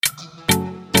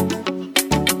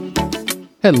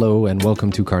Hello and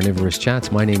welcome to Carnivorist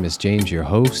Chats. My name is James, your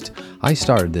host. I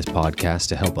started this podcast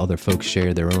to help other folks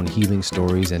share their own healing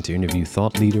stories and to interview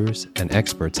thought leaders and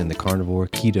experts in the carnivore,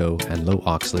 keto, and low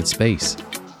oxalate space.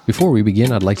 Before we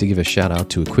begin, I'd like to give a shout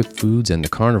out to Equip Foods and the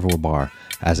Carnivore Bar.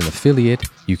 As an affiliate,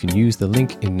 you can use the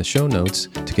link in the show notes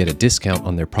to get a discount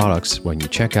on their products when you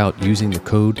check out using the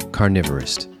code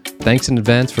Carnivorist. Thanks in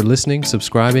advance for listening,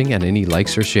 subscribing, and any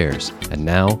likes or shares. And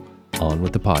now, on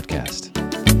with the podcast.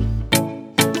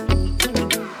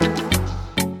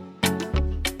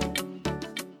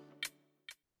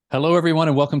 Hello, everyone,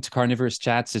 and welcome to Carnivorous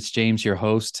Chats. It's James, your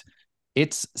host.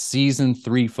 It's season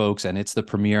 3, folks, and it's the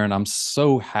premiere, and I'm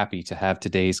so happy to have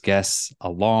today's guests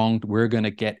along. We're going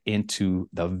to get into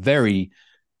the very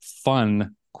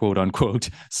fun, quote unquote,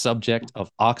 subject of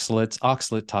oxalate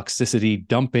toxicity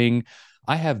dumping.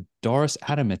 I have Doris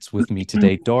Adamietz with me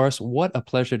today. Doris, what a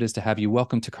pleasure it is to have you.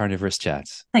 Welcome to Carnivorous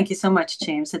Chats. Thank you so much,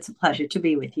 James. It's a pleasure to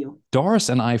be with you. Doris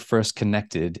and I first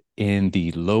connected in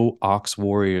the Low Ox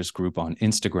Warriors group on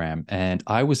Instagram, and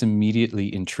I was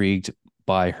immediately intrigued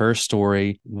by her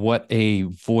story. What a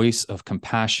voice of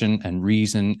compassion and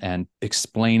reason and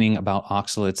explaining about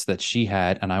oxalates that she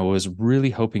had. And I was really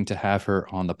hoping to have her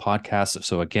on the podcast.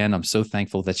 So again, I'm so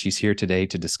thankful that she's here today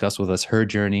to discuss with us her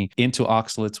journey into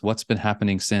oxalates, what's been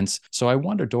happening since. So I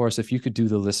wonder, Doris, if you could do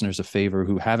the listeners a favor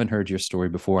who haven't heard your story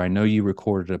before. I know you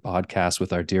recorded a podcast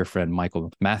with our dear friend,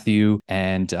 Michael Matthew,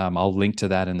 and I'll link to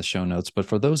that in the show notes. But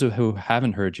for those who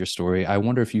haven't heard your story, I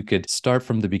wonder if you could start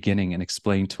from the beginning and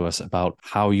explain to us about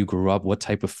how you grew up, what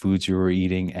type of foods you were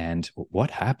eating, and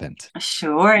what happened.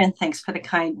 Sure. And thanks for the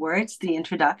kind words, the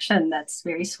introduction. That's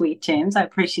very sweet, James. I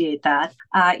appreciate that.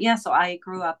 So I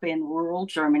grew up in rural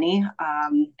Germany,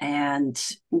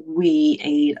 and we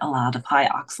ate a lot of high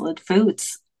oxalate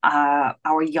foods.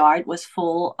 Our yard was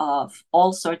full of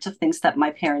all sorts of things that my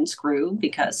parents grew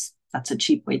because that's a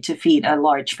cheap way to feed a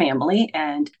large family.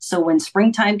 And so when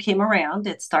springtime came around,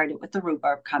 it started with the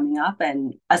rhubarb coming up.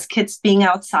 And as kids being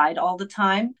outside all the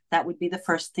time, that would be the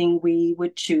first thing we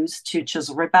would choose to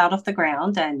just rip out of the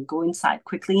ground and go inside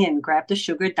quickly and grab the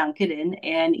sugar, dunk it in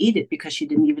and eat it because you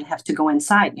didn't even have to go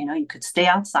inside. You know, you could stay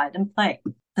outside and play.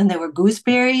 Then there were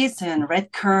gooseberries and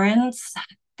red currants.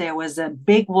 There was a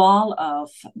big wall of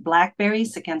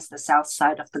blackberries against the south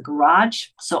side of the garage.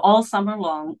 So all summer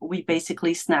long, we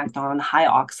basically snacked on high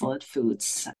oxalate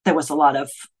foods. There was a lot of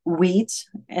wheat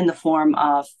in the form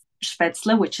of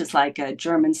Spätzle, which is like a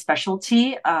German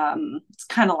specialty. It's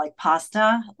kind of like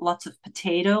pasta, lots of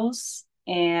potatoes.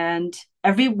 And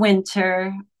every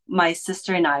winter, my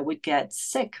sister and I would get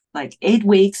sick, like 8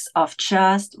 weeks of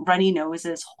just runny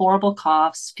noses, horrible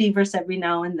coughs, fevers every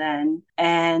now and then.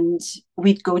 And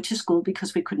we'd go to school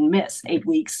because we couldn't miss 8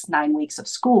 weeks, 9 weeks of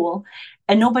school.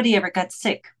 And nobody ever got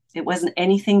sick. It wasn't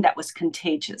anything that was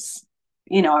contagious.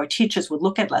 You know, our teachers would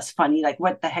look at us funny, like,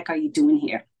 what the heck are you doing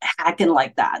here? Hacking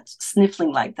like that,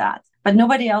 sniffling like that. But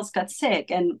nobody else got sick.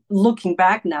 And looking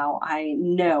back now, I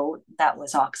know that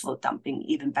was oxalate dumping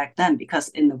even back then, because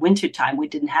in the wintertime, we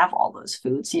didn't have all those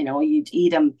foods. You know, you'd eat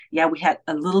them. Yeah, we had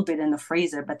a little bit in the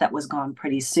freezer, but that was gone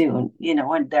pretty soon. You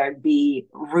know, and there'd be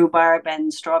rhubarb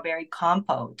and strawberry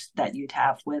compote that you'd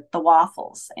have with the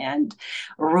waffles, and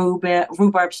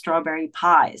rhubarb strawberry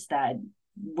pies that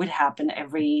would happen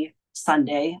every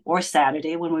Sunday or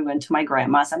Saturday when we went to my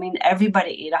grandma's. I mean,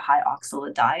 everybody ate a high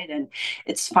oxalate diet. And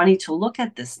it's funny to look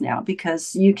at this now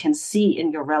because you can see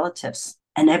in your relatives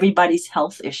and everybody's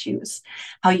health issues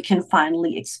how you can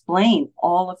finally explain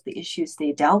all of the issues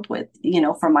they dealt with. You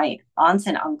know, from my aunts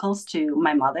and uncles to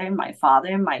my mother and my father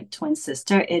and my twin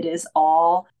sister, it is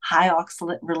all high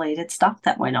oxalate related stuff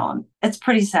that went on. It's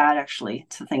pretty sad, actually,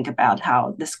 to think about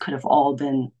how this could have all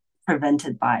been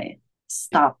prevented by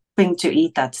stopping to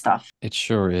eat that stuff. It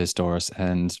sure is, Doris.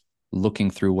 And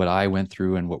looking through what I went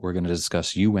through and what we're going to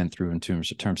discuss you went through in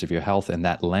terms of your health and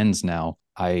that lens now,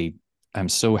 I am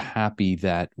so happy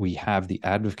that we have the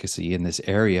advocacy in this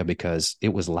area because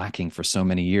it was lacking for so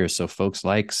many years. So folks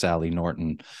like Sally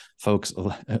Norton, folks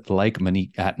like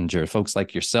Monique Attinger, folks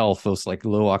like yourself, folks like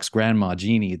Low Ox Grandma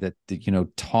Jeannie, that, you know,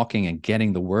 talking and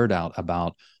getting the word out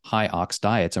about high ox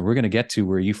diets. And we're going to get to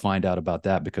where you find out about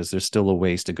that because there's still a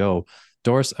ways to go.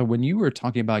 Doris, when you were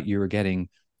talking about you were getting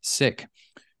sick,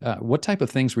 what type of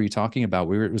things were you talking about?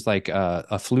 It was like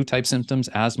a flu type symptoms,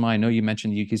 asthma. I know you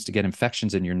mentioned you used to get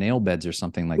infections in your nail beds or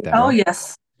something like that. Oh, right?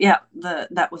 yes. Yeah,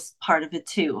 that was part of it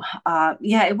too.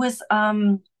 It was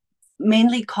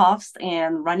mainly coughs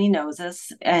and runny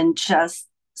noses and just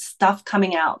stuff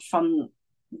coming out from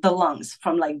the lungs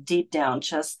from like deep down,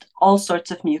 just all sorts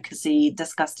of mucousy,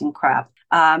 disgusting crap.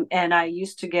 And I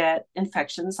used to get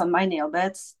infections on my nail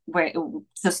beds where it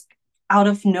just out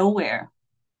of nowhere,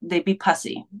 they'd be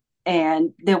pussy.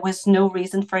 And there was no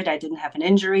reason for it. I didn't have an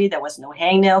injury. There was no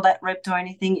hangnail that ripped or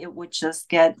anything. It would just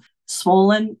get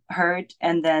swollen, hurt,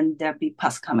 and then there'd be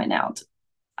pus coming out.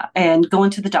 And going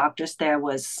to the doctors, there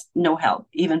was no help,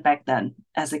 even back then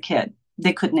as a kid.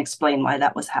 They couldn't explain why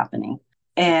that was happening.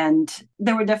 And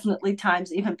there were definitely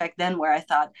times, even back then, where I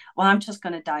thought, well, I'm just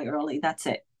going to die early. That's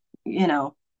it. You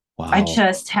know, I Wow.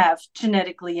 just have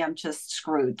genetically, I'm just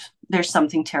screwed. There's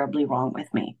something terribly wrong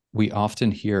with me. We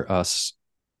often hear us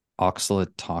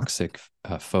oxalate toxic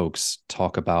folks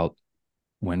talk about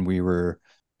when we were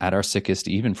at our sickest,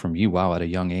 even from you, wow, at a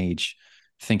young age,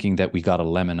 thinking that we got a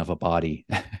lemon of a body.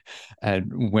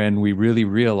 And when we really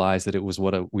realized that it was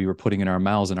what we were putting in our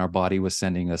mouths, and our body was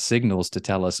sending us signals to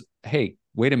tell us, hey,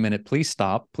 wait a minute, please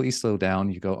stop, please slow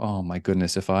down. You go, oh my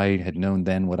goodness, if I had known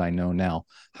then what I know now.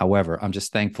 However, I'm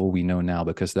just thankful we know now,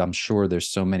 because I'm sure there's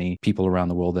so many people around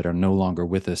the world that are no longer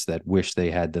with us that wish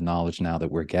they had the knowledge now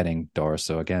that we're getting, Doris.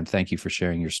 So again, thank you for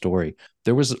sharing your story.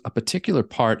 There was a particular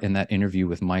part in that interview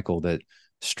with Michael that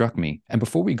struck me. And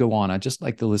before we go on, I'd just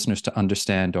like the listeners to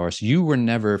understand, Doris, you were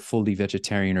never fully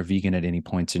vegetarian or vegan at any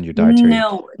points in your dietary.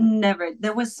 No, never.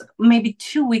 There was maybe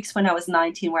 2 weeks when I was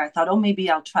 19 where I thought, oh, maybe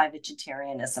I'll try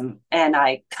vegetarianism. And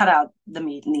I cut out the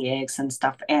meat and the eggs and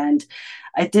stuff. And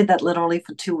I did that literally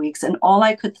for 2 weeks. And all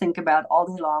I could think about all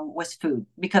day long was food,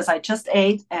 because I just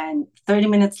ate and 30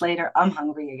 minutes later, I'm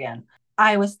hungry again.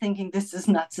 I was thinking, this is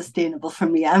not sustainable for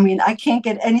me. I mean, I can't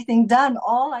get anything done.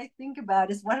 All I think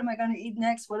about is, what am I going to eat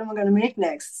next? What am I going to make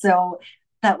next? So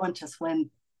that one just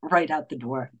went right out the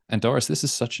door. And Doris, this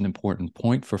is such an important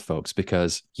point for folks,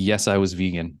 because yes, I was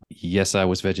vegan. Yes, I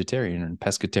was vegetarian and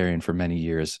pescatarian for many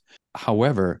years.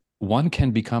 However, one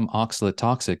can become oxalate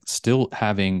toxic still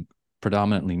having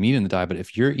predominantly meat in the diet. But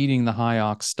if you're eating the high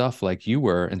ox stuff like you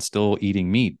were and still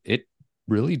eating meat, it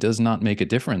really does not make a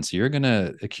difference. You're going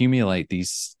to accumulate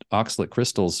these oxalate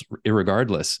crystals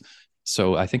irregardless.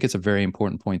 So I think it's a very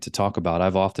important point to talk about.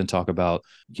 I've often talked about,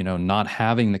 not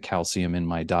having the calcium in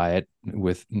my diet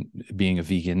with being a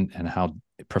vegan, and how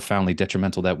profoundly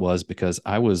detrimental that was, because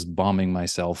I was bombing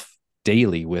myself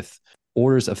daily with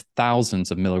orders of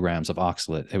thousands of milligrams of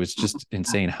oxalate. It was just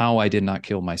insane. How I did not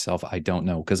kill myself, I don't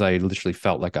know, because I literally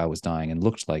felt like I was dying and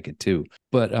looked like it too.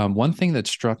 But one thing that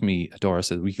struck me, Doris,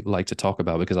 that we like to talk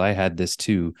about, because I had this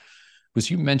too,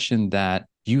 was you mentioned that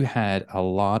you had a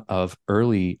lot of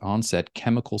early onset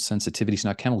chemical sensitivities,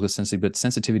 not chemical sensitivity, but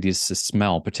sensitivities to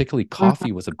smell. Particularly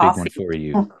coffee was a big one Coffee. for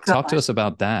you. Oh, Talk to gosh. us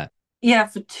about that. Yeah,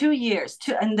 for 2 years.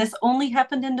 And this only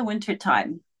happened in the winter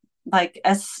time. Like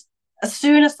as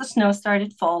soon as the snow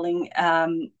started falling,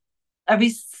 every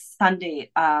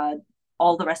Sunday,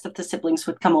 all the rest of the siblings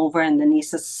would come over, and the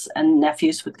nieces and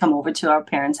nephews would come over to our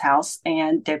parents' house,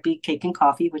 and there'd be cake and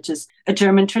coffee, which is a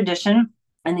German tradition.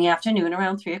 In the afternoon,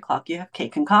 around 3 o'clock, you have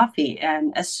cake and coffee.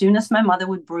 And as soon as my mother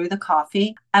would brew the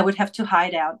coffee, I would have to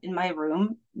hide out in my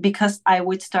room, because I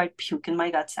would start puking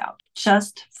my guts out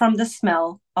just from the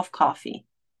smell of coffee,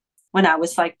 when I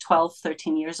was like 12,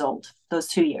 13 years old, those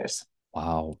 2 years.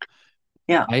 Wow.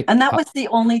 Yeah. I, And that I was the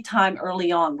only time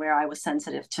early on where I was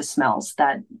sensitive to smells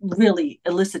that really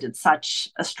elicited such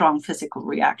a strong physical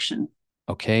reaction.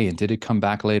 okay. And did it come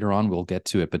back later on? We'll get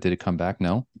to it, but did it come back?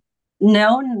 No.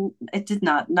 No, it did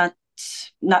not.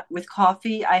 Not with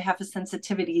coffee. I have a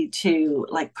sensitivity to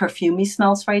like perfumey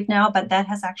smells right now, but that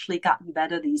has actually gotten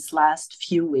better these last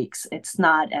few weeks. It's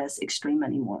not as extreme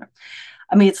anymore.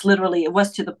 I mean, it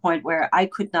was to the point where I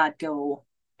could not go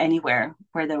anywhere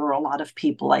where there were a lot of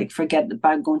people. Like, forget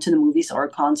about going to the movies or a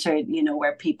concert,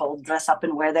 where people dress up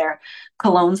and wear their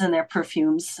colognes and their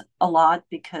perfumes a lot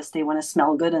because they want to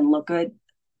smell good and look good.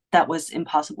 That was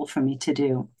impossible for me to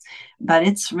do. But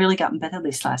it's really gotten better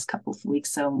these last couple of weeks.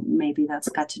 So maybe that's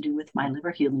got to do with my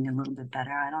liver healing a little bit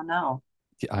better. I don't know.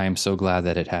 I am so glad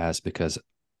that it has, because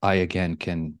I, again,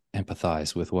 can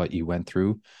empathize with what you went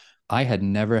through. I had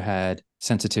never had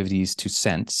sensitivities to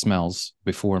scent, smells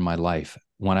before in my life.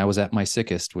 When I was at my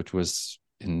sickest, which was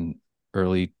in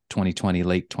early 2020,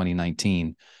 late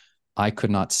 2019, I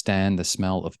could not stand the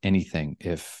smell of anything.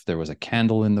 If there was a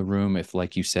candle in the room, if,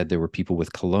 like you said, there were people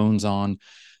with colognes on,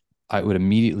 I would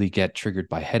immediately get triggered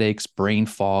by headaches, brain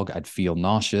fog. I'd feel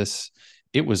nauseous.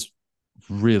 It was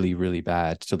really, really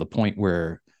bad, to the point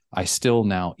where I still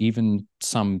now, even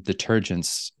some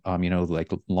detergents,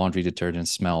 like laundry detergent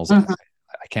smells, Mhm.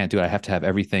 I can't do it. I have to have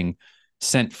everything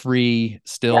scent free Yeah.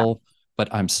 still,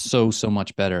 but I'm so, so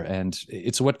much better. And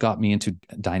it's what got me into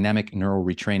dynamic neural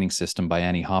retraining system by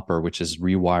Annie Hopper, which is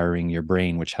rewiring your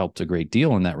brain, which helped a great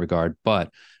deal in that regard.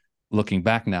 But looking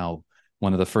back now,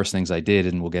 one of the first things I did,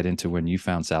 and we'll get into when you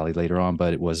found Sally later on,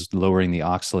 but it was lowering the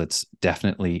oxalates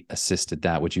definitely assisted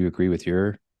that. Would you agree with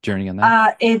your? journey on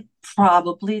that? It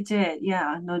probably did.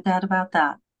 Yeah, no doubt about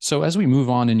that. So as we move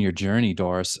on in your journey,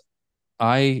 Doris,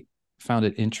 I found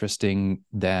it interesting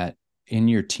that in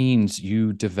your teens,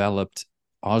 you developed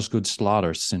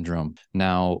Osgood-Schlatter syndrome.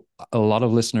 Now, a lot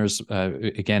of listeners,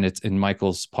 again, it's in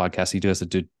Michael's podcast, he does a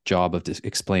good job of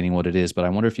explaining what it is, but I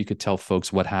wonder if you could tell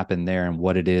folks what happened there and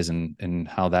what it is and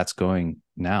how that's going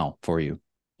now for you.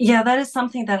 Yeah, that is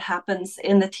something that happens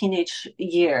in the teenage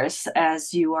years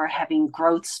as you are having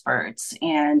growth spurts.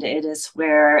 And it is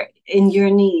where in your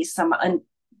knee,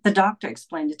 the doctor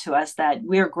explained it to us that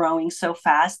we're growing so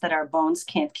fast that our bones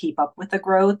can't keep up with the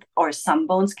growth, or some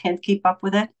bones can't keep up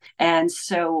with it. And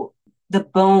so the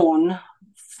bone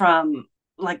from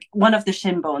like one of the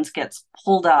shin bones gets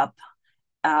pulled up,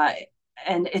 uh,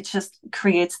 and it just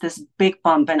creates this big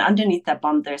bump. And underneath that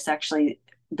bump,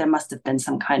 there must have been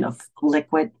some kind of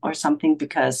liquid or something,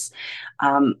 because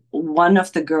one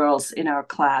of the girls in our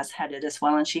class had it as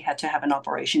well, and she had to have an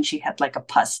operation. She had like a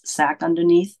pus sac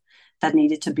underneath that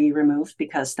needed to be removed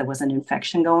because there was an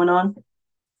infection going on,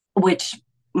 which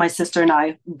my sister and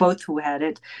I, both who had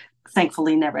it,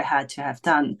 thankfully never had to have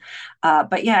done.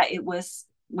 But yeah,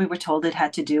 we were told it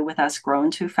had to do with us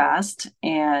growing too fast.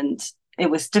 And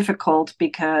it was difficult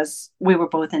because we were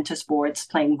both into sports,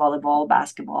 playing volleyball,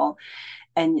 basketball,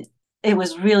 and it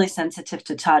was really sensitive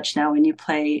to touch. Now, when you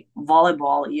play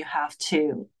volleyball, you have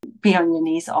to be on your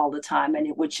knees all the time, and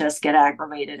it would just get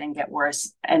aggravated and get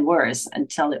worse and worse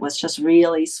until it was just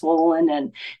really swollen and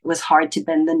it was hard to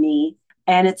bend the knee.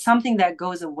 And it's something that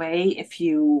goes away if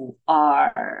you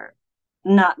are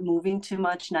not moving too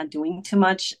much, not doing too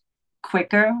much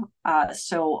quicker.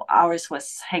 So ours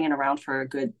was hanging around for a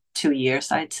good 2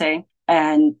 years, I'd say.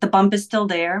 And the bump is still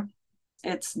there.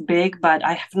 It's big, but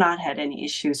I have not had any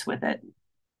issues with it.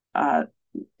 Uh,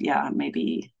 yeah,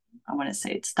 maybe I want to say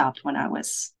it stopped when I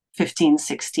was 15,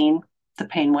 16. The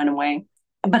pain went away.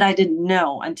 But I didn't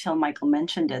know until Michael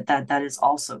mentioned it that that is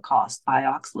also caused by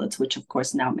oxalates, which of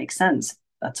course now makes sense.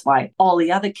 That's why all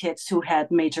the other kids who had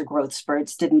major growth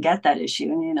spurts didn't get that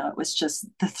issue. And, it was just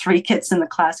the 3 kids in the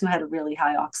class who had a really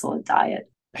high oxalate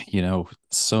diet.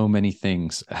 So many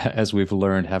things, as we've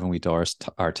learned, haven't we, Doris,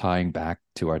 are tying back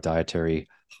to our dietary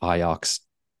high ox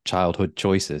childhood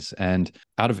choices. And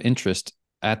out of interest,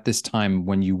 at this time,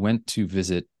 when you went to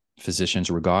visit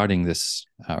physicians regarding this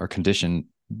or condition,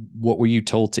 what were you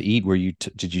told to eat?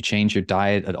 Did you change your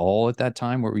diet at all at that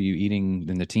time? What were you eating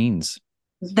in the teens?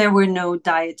 There were no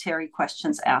dietary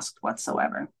questions asked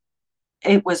whatsoever.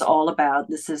 It was all about,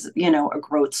 this is, a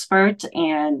growth spurt,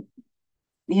 and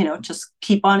just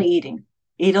keep on eating.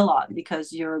 Eat a lot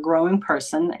because you're a growing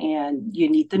person and you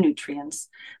need the nutrients.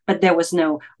 But there was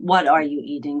no, what are you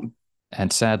eating?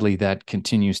 And sadly, that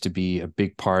continues to be a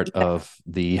big part of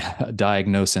the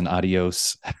diagnose and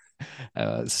adios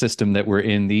system that we're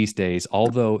in these days,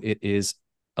 although it is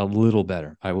a little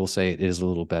better. I will say it is a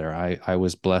little better. I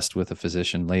was blessed with a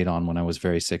physician late on when I was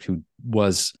very sick who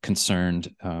was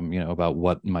concerned, about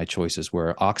what my choices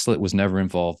were. Oxalate was never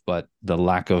involved, but the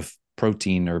lack of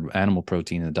protein or animal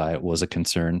protein in the diet was a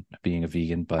concern, being a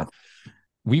vegan. But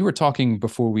we were talking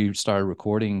before we started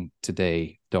recording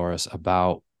today, Doris,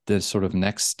 about the sort of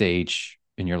next stage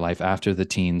in your life after the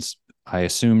teens. I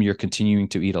assume you're continuing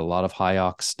to eat a lot of high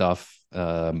ox stuff.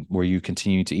 Were you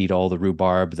continuing to eat all the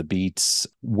rhubarb, the beets?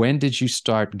 When did you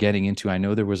start getting into, I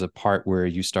know there was a part where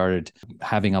you started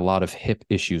having a lot of hip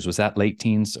issues. Was that late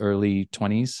teens, early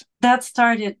 20s? That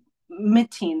started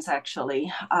mid-teens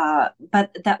actually,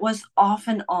 but that was off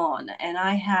and on. And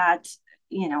I had,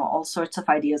 all sorts of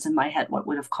ideas in my head what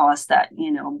would have caused that.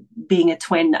 Being a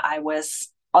twin, I was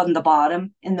on the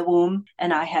bottom in the womb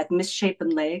and I had misshapen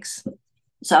legs.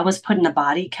 So I was put in a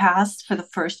body cast for the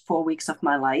first 4 weeks of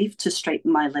my life to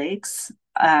straighten my legs.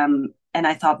 And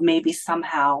I thought maybe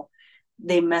somehow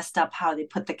they messed up how they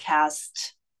put the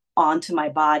cast onto my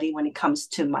body when it comes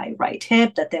to my right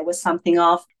hip, that there was something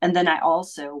off. And then I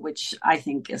also, which I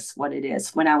think is what it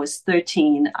is, when I was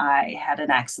 13, I had an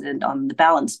accident on the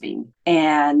balance beam.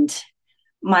 And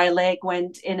my leg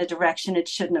went in a direction it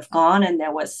shouldn't have gone, and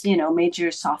there was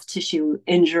major soft tissue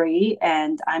injury,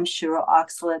 and I'm sure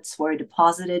oxalates were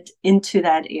deposited into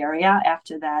that area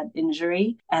after that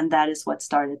injury, and that is what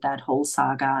started that whole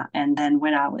saga. And then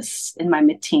when I was in my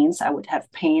mid-teens, I would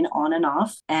have pain on and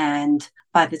off, and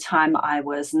by the time I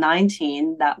was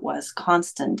 19, that was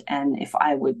constant. And if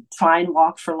I would try and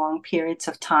walk for long periods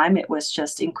of time, it was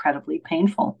just incredibly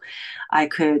painful. I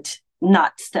could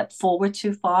not step forward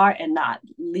too far and not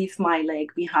leave my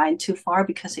leg behind too far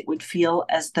because it would feel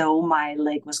as though my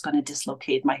leg was going to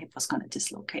dislocate, my hip was going to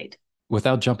dislocate.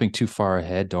 Without jumping too far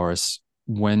ahead, Doris,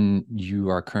 when you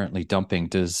are currently dumping,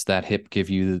 does that hip give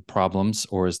you problems,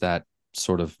 or is that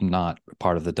sort of not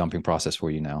part of the dumping process for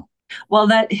you now? Well,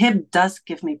 that hip does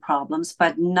give me problems,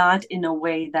 but not in a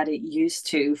way that it used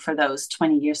to for those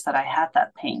 20 years that I had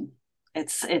that pain.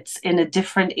 It's in a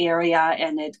different area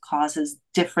and it causes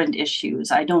different issues.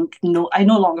 I no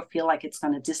longer feel like it's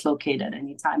going to dislocate at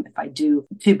any time if I do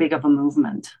too big of a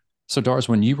movement. So, Doris,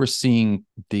 when you were seeing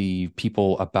the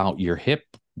people about your hip,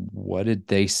 what did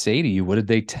they say to you? What did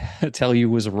they tell you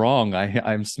was wrong?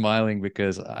 I'm smiling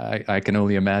because I can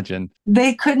only imagine.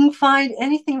 They couldn't find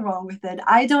anything wrong with it.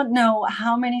 I don't know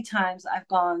how many times I've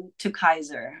gone to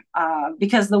Kaiser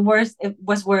because it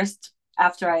was worst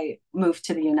after I moved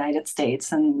to the United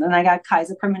States, and then I got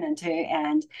Kaiser Permanente,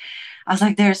 and I was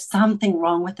like, there's something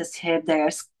wrong with this hip.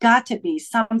 There's got to be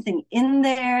something in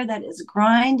there that is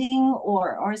grinding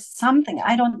or something.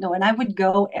 I don't know. And I would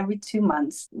go every 2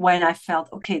 months when I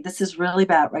felt, okay, this is really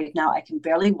bad right now. I can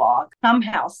barely walk.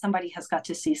 Somehow somebody has got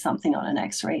to see something on an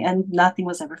x-ray and nothing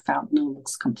was ever found. No, it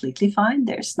looks completely fine.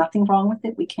 There's nothing wrong with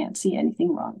it. We can't see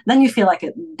anything wrong. Then you feel like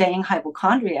a dang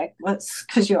hypochondriac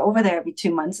because you're over there every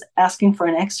 2 months asking for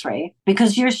an x-ray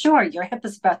because you're sure your hip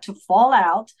is about to fall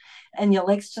out and your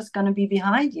leg's just going to be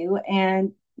behind you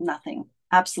and nothing,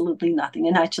 absolutely nothing.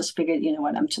 And I just figured, you know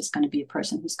what, I'm just going to be a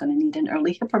person who's going to need an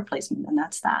early hip replacement. And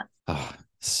that's that. Oh,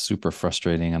 super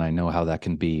frustrating. And I know how that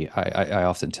can be. I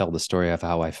often tell the story of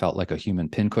how I felt like a human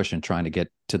pincushion trying to get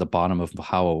to the bottom of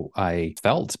how I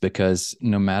felt, because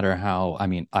no matter how, I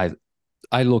mean,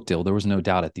 I looked ill. There was no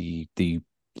doubt at the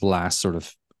last sort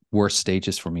of worst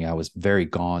stages for me. I was very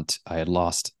gaunt. I had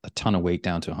lost a ton of weight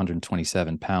down to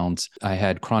 127 pounds. I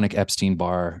had chronic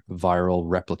Epstein-Barr viral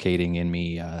replicating in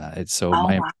me. So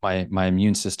Oh, my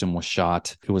immune system was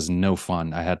shot. It was no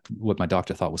fun. I had what my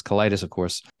doctor thought was colitis, of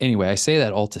course. Anyway, I say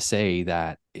that all to say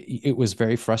that it was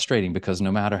very frustrating because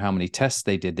no matter how many tests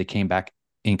they did, they came back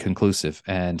inconclusive.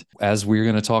 And as we're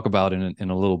going to talk about in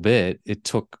a little bit, it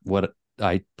took what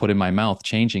I put in my mouth,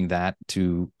 changing that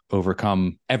to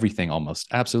overcome everything, almost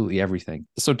absolutely everything.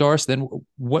 So Doris, then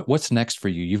what's next for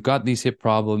you? You've got these hip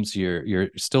problems. You're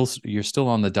still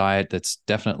on the diet that's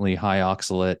definitely high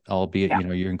oxalate, albeit yeah.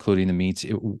 you're including the meats.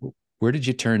 Where did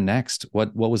you turn next?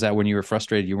 What was that when you were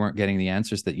frustrated? You weren't getting the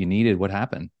answers that you needed. What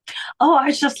happened? Oh,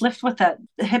 I just lived with that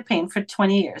hip pain for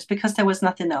 20 years because there was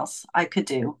nothing else I could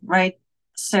do, right?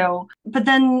 So, but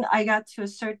then I got to a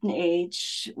certain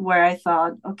age where I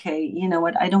thought, okay, you know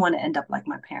what? I don't want to end up like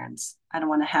my parents. I don't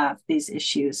want to have these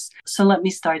issues. So let me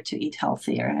start to eat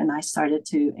healthier. And I started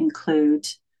to include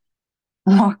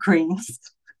more greens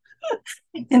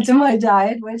into my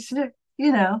diet, which,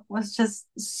 was just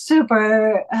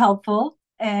super helpful.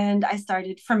 And I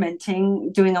started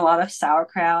fermenting, doing a lot of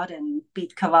sauerkraut and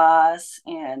beet kvass,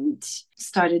 and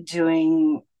started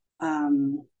doing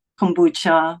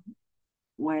kombucha,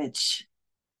 which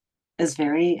is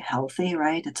very healthy,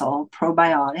 right? It's all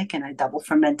probiotic, and I double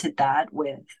fermented that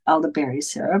with elderberry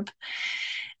syrup.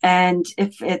 And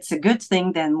if it's a good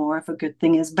thing, then more of a good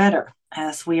thing is better,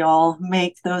 as we all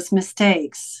make those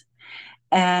mistakes.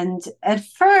 And at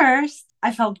first,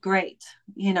 I felt great,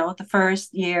 the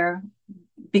first year,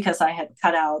 because I had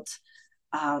cut out,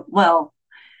 well,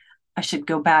 I should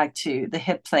go back to the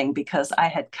hip thing because I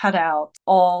had cut out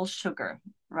all sugar,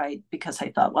 right? Because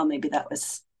I thought, well, maybe that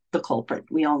was the culprit.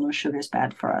 We all know sugar is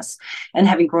bad for us. And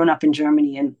having grown up in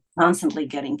Germany and constantly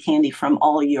getting candy from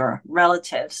all your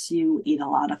relatives, you eat a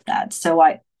lot of that. So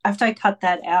after I cut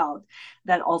that out,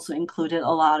 that also included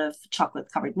a lot of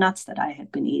chocolate covered nuts that I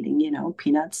had been eating,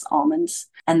 peanuts, almonds.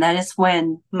 And that is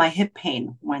when my hip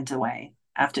pain went away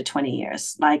after 20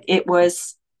 years. Like, it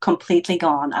was completely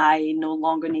gone. I no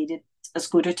longer needed a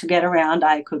scooter to get around.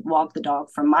 I could walk the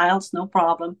dog for miles, no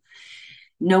problem,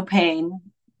 no pain,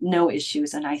 no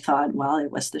issues. And I thought, well,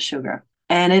 it was the sugar.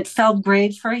 And it felt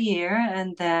great for a year.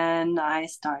 And then I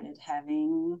started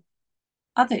having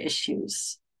other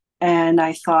issues. And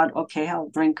I thought, okay, I'll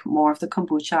drink more of the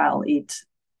kombucha. I'll eat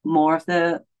more of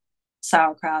the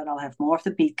sauerkraut. I'll have more of the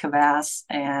beet kvass.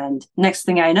 And next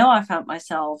thing I know, I found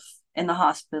myself in the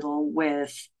hospital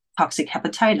with toxic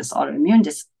hepatitis, autoimmune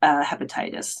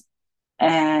hepatitis.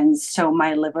 And so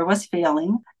my liver was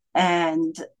failing.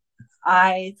 And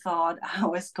I thought I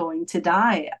was going to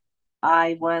die.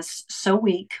 I was so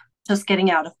weak. Just getting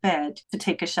out of bed to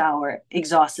take a shower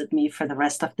exhausted me for the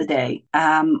rest of the day.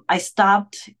 I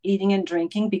stopped eating and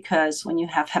drinking because when you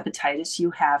have hepatitis, you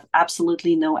have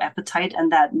absolutely no appetite.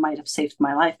 And that might have saved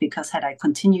my life, because had I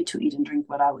continued to eat and drink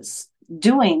what I was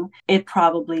doing, it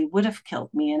probably would have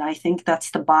killed me. And I think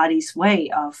that's the body's way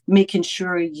of making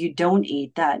sure you don't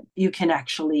eat, that you can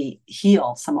actually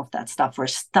heal some of that stuff or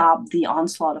stop the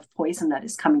onslaught of poison that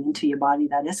is coming into your body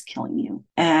that is killing you.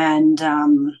 And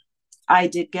I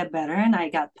did get better and I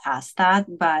got past that,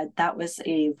 but that was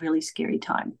a really scary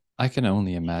time. I can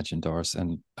only imagine, Doris.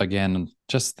 And again,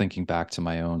 just thinking back to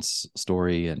my own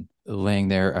story and laying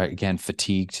there, again,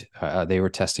 fatigued. They were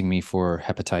testing me for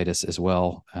hepatitis as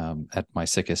well at my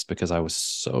sickest because I was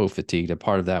so fatigued. And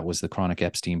part of that was the chronic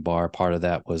Epstein-Barr. Part of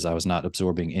that was I was not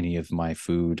absorbing any of my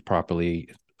food properly.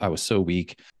 I was so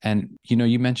weak. And,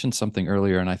 you mentioned something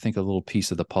earlier, and I think a little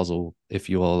piece of the puzzle, if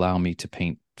you will allow me to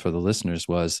paint for the listeners,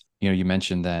 was, you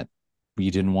mentioned that you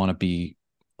didn't want to be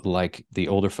like the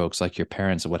older folks, like your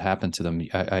parents, what happened to them.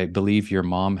 I believe your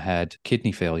mom had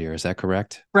kidney failure. Is that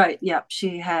correct? Right. Yeah.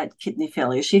 She had kidney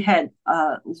failure. She had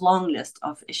a long list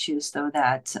of issues, though,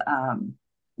 that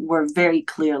were very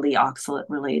clearly oxalate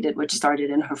related, which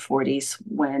started in her 40s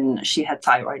when she had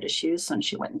thyroid issues. And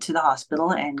she went into the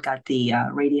hospital and got the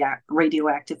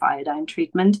radioactive iodine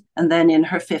treatment. And then in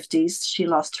her 50s, she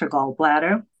lost her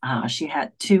gallbladder. She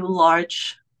had two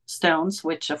large stones,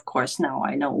 which of course now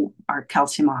I know are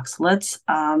calcium oxalates,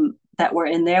 that were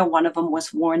in there. One of them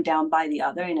was worn down by the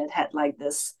other, and it had like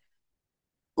this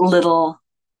little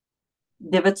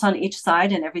divots on each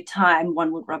side. And every time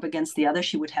one would rub against the other,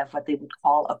 she would have what they would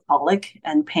call a colic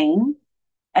and pain.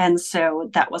 And so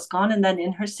that was gone. And then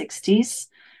in her 60s,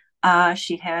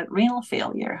 she had renal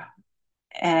failure.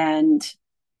 And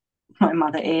my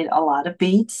mother ate a lot of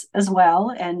beets as well.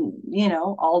 And,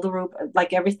 all the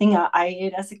like everything I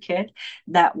ate as a kid,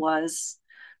 that was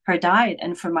her diet.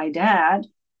 And for my dad,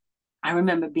 I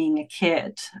remember being a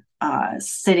kid,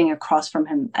 sitting across from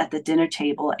him at the dinner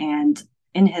table, and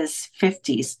in his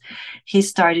 50s, he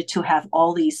started to have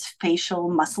all these facial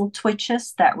muscle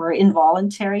twitches that were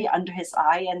involuntary under his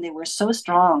eye, and they were so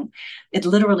strong. It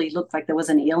literally looked like there was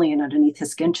an alien underneath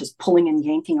his skin just pulling and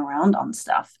yanking around on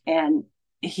stuff. And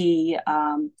he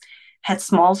had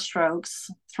small strokes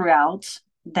throughout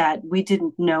that we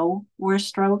didn't know were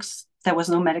strokes. There was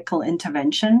no medical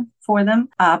intervention for them.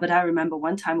 But I remember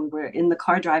one time we were in the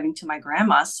car driving to my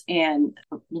grandma's, and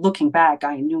looking back,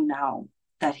 I knew now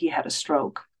that he had a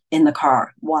stroke in the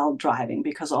car while driving,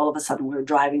 because all of a sudden we were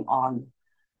driving on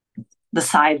the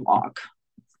sidewalk,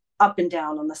 up and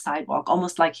down on the sidewalk,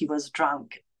 almost like he was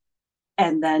drunk.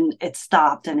 And then it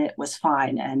stopped and it was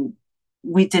fine. And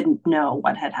we didn't know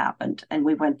what had happened. And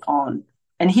we went on,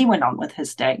 and he went on with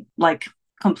his day, like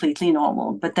completely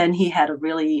normal. But then he had a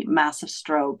really massive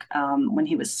stroke when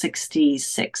he was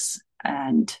 66.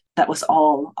 And that was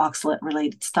all oxalate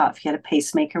related stuff. He had a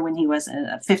pacemaker when he was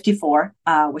 54,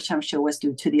 which I'm sure was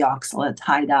due to the oxalate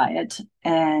high diet.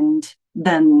 And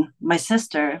then my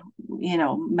sister,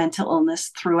 mental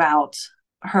illness throughout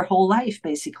her whole life,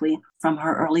 basically, from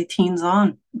her early teens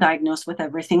on, diagnosed with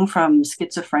everything from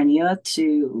schizophrenia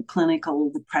to clinical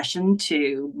depression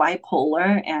to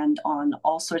bipolar, and on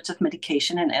all sorts of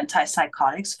medication and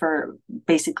antipsychotics for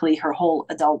basically her whole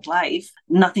adult life,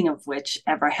 nothing of which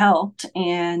ever helped.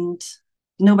 And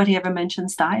nobody ever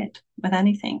mentions diet with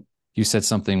anything. You said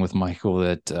something with Michael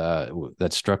that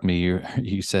struck me.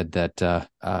 You said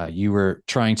that you were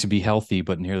trying to be healthy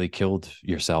but nearly killed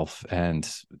yourself,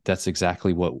 and that's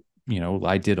exactly what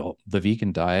I did the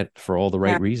vegan diet for all the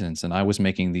right reasons, and I was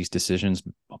making these decisions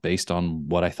based on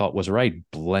what I thought was right,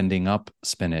 blending up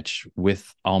spinach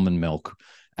with almond milk,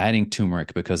 adding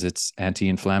turmeric because it's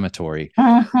anti-inflammatory.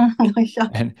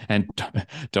 And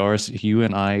Doris, you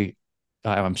and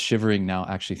I'm shivering now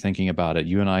actually thinking about it.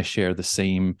 You and I share the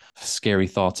same scary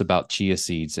thoughts about chia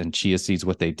seeds, and chia seeds,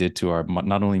 what they did to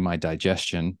not only my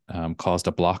digestion, caused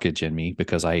a blockage in me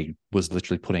because I was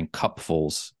literally putting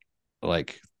cupfuls,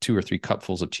 like 2 or 3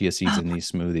 cupfuls of chia seeds in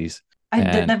these smoothies.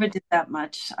 Never did that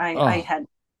much. I had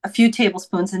a few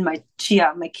tablespoons in my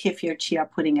kefir chia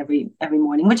pudding every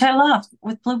morning, which I loved,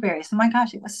 with blueberries. Oh my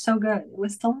gosh, it was so good. It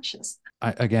was delicious.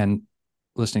 Again,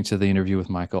 listening to the interview with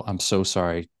Michael, I'm so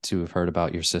sorry to have heard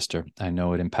about your sister. I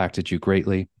know it impacted you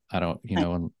greatly. I don't,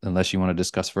 unless you want to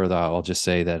discuss further, I'll just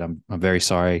say that I'm very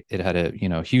sorry. It had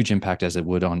a, huge impact, as it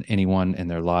would on anyone in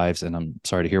their lives. And I'm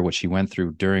sorry to hear what she went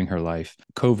through during her life.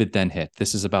 COVID then hit.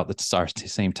 This is about the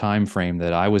same time frame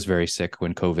that I was very sick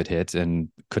when COVID hit and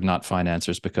could not find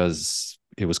answers because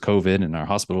it was COVID and our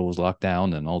hospital was locked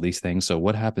down and all these things. So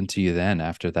what happened to you then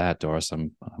after that, Doris?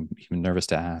 I'm even nervous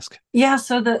to ask. Yeah.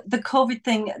 So the COVID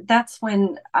thing, that's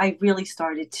when I really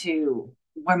started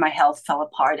where my health fell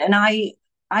apart. And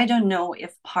I don't know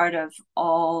if part of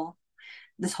all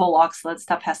this whole oxalate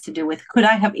stuff has to do with, could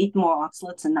I have eaten more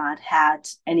oxalates and not had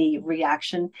any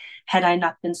reaction had I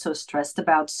not been so stressed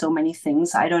about so many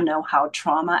things? I don't know how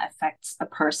trauma affects a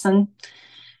person,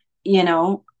 you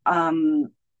know,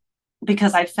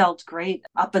 because I felt great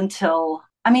up until,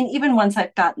 I mean, even once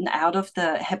I've gotten out of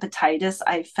the hepatitis,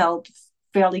 I felt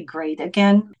fairly great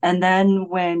again. And then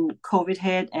when COVID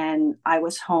hit and I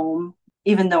was home,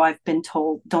 even though I've been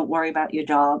told, don't worry about your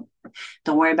job,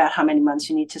 don't worry about how many months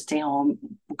you need to stay home,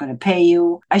 we're going to pay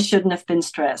you. I shouldn't have been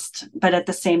stressed. But at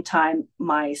the same time,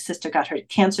 my sister got her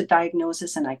cancer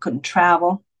diagnosis and I couldn't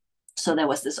travel. So there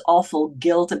was this awful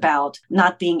guilt about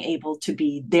not being able to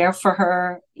be there for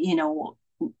her, you know,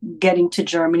 getting to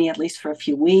Germany at least for a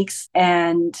few weeks.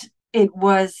 And it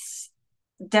was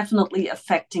definitely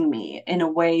affecting me in a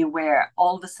way where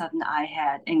all of a sudden I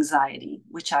had anxiety,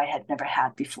 which I had never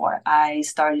had before. I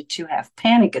started to have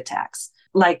panic attacks.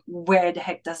 Like, where the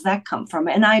heck does that come from?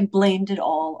 And I blamed it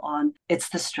all on, it's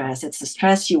the stress. It's the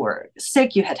stress. You were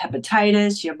sick. You had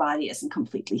hepatitis. Your body isn't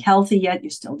completely healthy yet.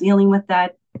 You're still dealing with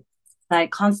that. I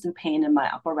had constant pain in my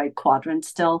upper right quadrant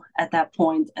still at that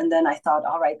point. And then I thought,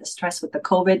 all right, the stress with the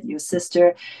COVID, your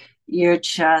sister, you're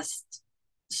just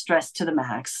stressed to the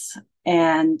max.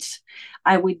 And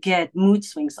I would get mood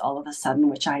swings all of a sudden,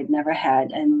 which I had never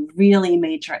had, and really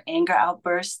major anger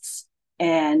outbursts.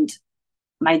 And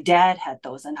my dad had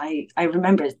those. And I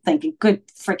remember thinking, good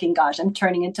freaking gosh, I'm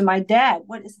turning into my dad.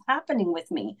 What is happening with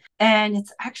me? And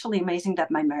it's actually amazing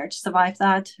that my marriage survived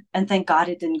that. And thank God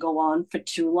it didn't go on for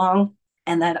too long.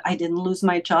 And that I didn't lose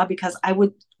my job, because I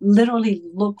would literally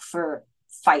look for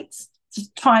fights,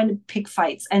 just trying to pick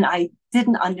fights. And I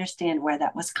didn't understand where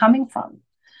that was coming from.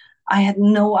 I had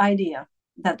no idea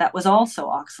that that was also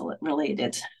oxalate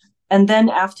related. And then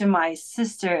after my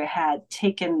sister had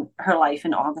taken her life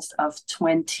in August of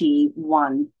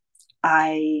 21,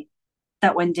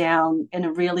 that went down in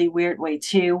a really weird way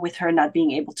too, with her not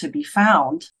being able to be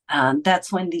found.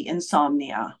 That's when the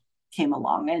insomnia came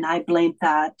along. And I blamed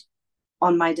that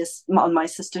on my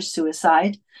sister's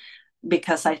suicide,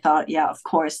 because I thought, yeah, of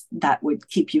course, that would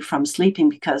keep you from sleeping,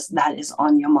 because that is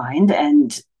on your mind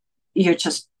and you're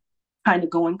just kind of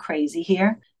going crazy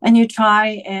here. And you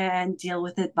try and deal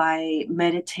with it by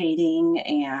meditating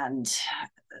and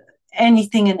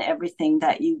anything and everything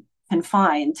that you can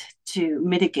find to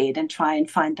mitigate and try and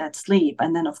find that sleep.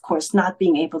 And then, of course, not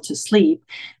being able to sleep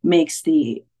makes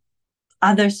the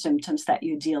other symptoms that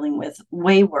you're dealing with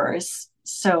way worse.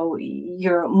 So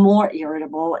you're more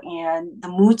irritable and the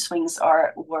mood swings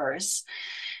are worse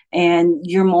and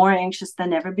you're more anxious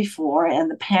than ever before. And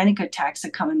the panic attacks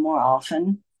are coming more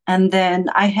often. And then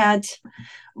I had,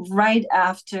 right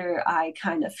after I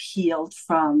kind of healed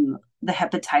from the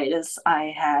hepatitis,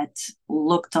 I had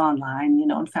looked online, you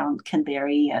know, and found Ken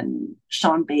Berry and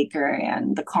Sean Baker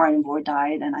and the carnivore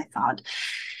diet. And I thought,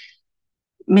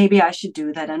 maybe I should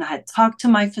do that. And I had talked to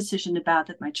my physician about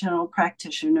it, my general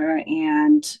practitioner,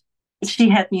 and she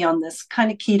had me on this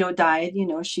kind of keto diet. You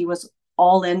know, she was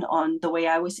all in on the way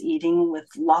I was eating, with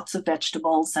lots of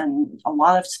vegetables and a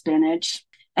lot of spinach.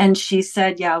 And she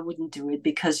said, yeah, I wouldn't do it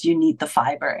because you need the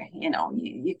fiber. You know,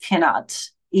 you cannot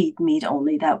eat meat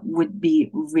only. That would be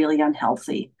really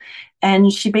unhealthy.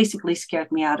 And she basically scared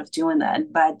me out of doing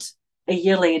that. But a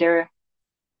year later,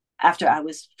 after I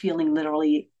was feeling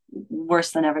literally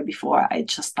worse than ever before, I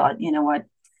just thought, you know what? It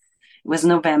was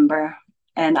November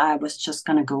and I was just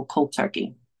going to go cold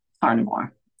turkey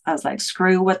carnivore. I was like,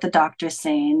 screw what the doctor's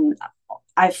saying.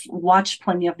 I've watched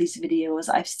plenty of these videos.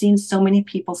 I've seen so many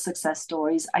people's success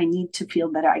stories. I need to feel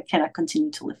better. I cannot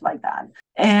continue to live like that.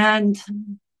 And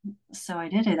so I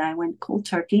did it. I went cold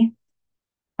turkey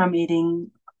from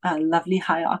eating a lovely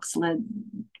high oxalate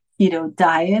keto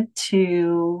diet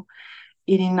to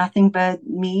eating nothing but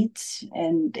meat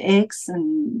and eggs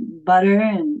and butter.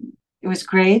 And it was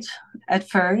great at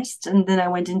first. And then I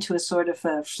went into a sort of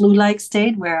a flu-like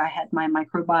state where I had my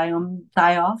microbiome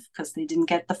die off because they didn't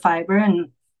get the fiber and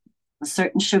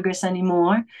certain sugars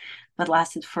anymore. That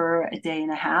lasted for a day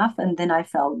and a half. And then I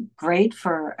felt great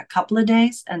for a couple of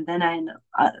days. And then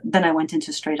I went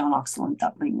into straight on oxalate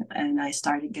doubling and I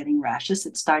started getting rashes.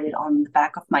 It started on the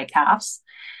back of my calves,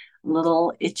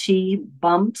 little itchy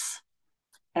bumps.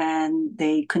 And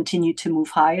they continued to move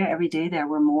higher every day. There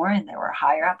were more and they were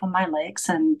higher up on my legs.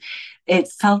 And it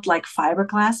felt like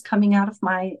fiberglass coming out of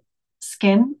my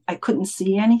skin. I couldn't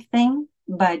see anything.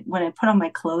 But when I put on my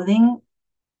clothing,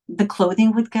 the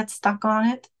clothing would get stuck on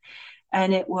it.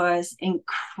 And it was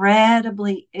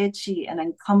incredibly itchy and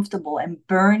uncomfortable and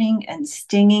burning and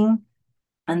stinging.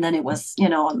 And then it was, you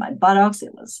know, on my buttocks,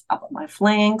 it was up on my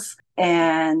flanks,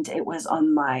 and it was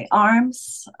on my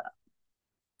arms.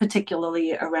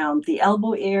 particularly around the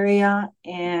elbow area.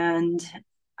 And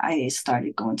I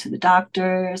started going to the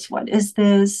doctors. What is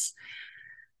this?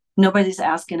 Nobody's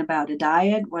asking about a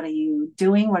diet. What are you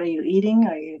doing? What are you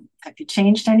eating? Have you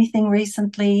changed anything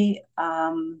recently?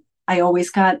 I always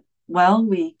got, well,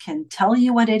 we can tell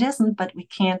you what it isn't, but we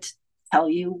can't tell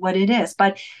you what it is.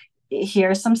 But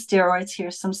here's some steroids,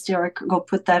 here's some steroid, go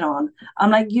put that on. I'm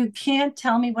like, you can't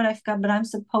tell me what I've got, but I'm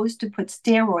supposed to put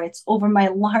steroids over my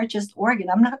largest organ.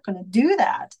 I'm not going to do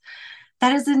that.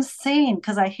 That is insane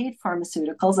because I hate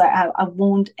pharmaceuticals. I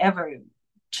won't ever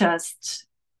just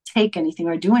take anything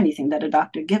or do anything that a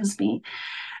doctor gives me.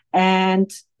 And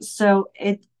so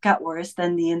it got worse.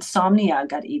 Then the insomnia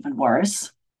got even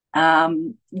worse.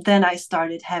 Then I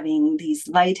started having these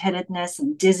lightheadedness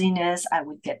and dizziness. I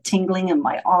would get tingling in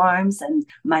my arms and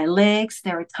my legs.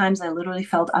 There were times I literally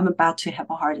felt I'm about to have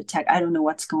a heart attack. I don't know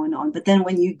what's going on. But then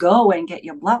when you go and get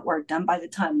your blood work done, by the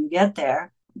time you get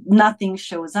there, nothing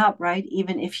shows up, right?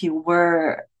 Even if you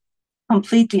were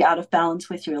completely out of balance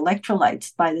with your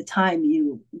electrolytes, by the time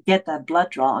you get that blood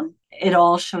drawn, it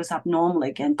all shows up normal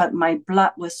again. But my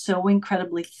blood was so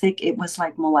incredibly thick, it was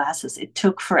like molasses. It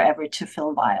took forever to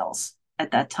fill vials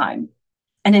at that time.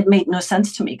 And it made no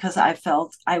sense to me because I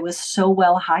felt I was so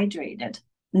well hydrated.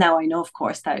 Now I know, of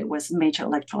course, that it was major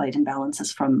electrolyte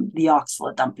imbalances from the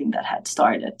oxalate dumping that had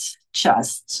started.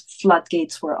 Just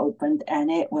floodgates were opened,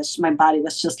 and it was, my body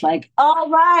was just like, all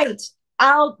right,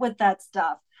 out with that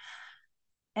stuff.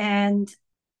 And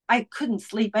I couldn't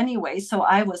sleep anyway. So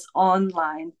I was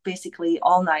online basically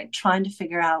all night trying to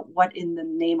figure out what in the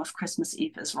name of Christmas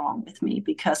Eve is wrong with me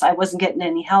because I wasn't getting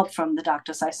any help from the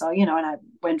doctors I saw, and I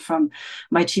went from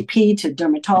my GP to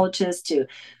dermatologist to a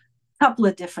couple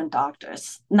of different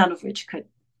doctors, none of which could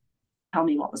tell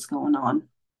me what was going on.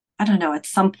 I don't know. At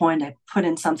some point, I put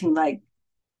in something like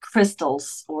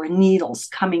crystals or needles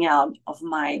coming out of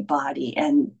my body,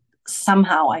 and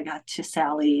somehow I got to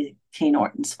Sally K.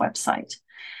 Norton's website,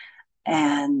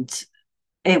 and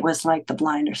it was like the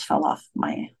blinders fell off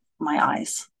my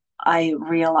eyes. I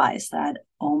realized that,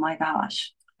 oh my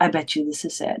gosh, I bet you this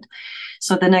is it.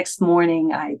 So the next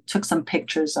morning, I took some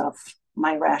pictures of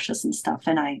my rashes and stuff,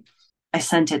 and I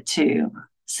sent it to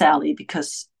Sally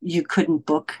because you couldn't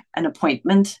book an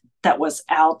appointment that was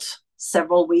out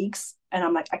several weeks. And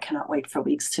I'm like, I cannot wait for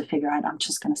weeks to figure out. I'm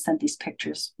just going to send these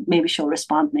pictures. Maybe she'll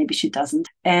respond. Maybe she doesn't.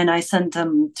 And I sent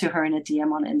them to her in a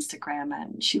DM on Instagram.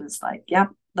 And she was like, yep,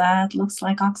 that looks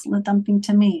like oxalate dumping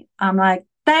to me. I'm like,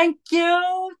 thank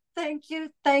you. Thank you.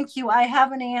 Thank you. I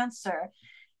have an answer.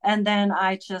 And then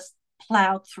I just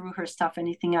plowed through her stuff,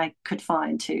 anything I could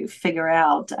find to figure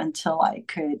out until I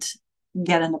could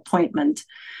get an appointment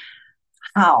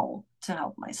how to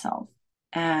help myself.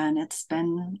 And it's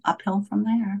been uphill from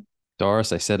there.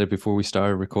 Doris, I said it before we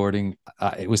started recording.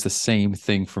 It was the same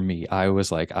thing for me. I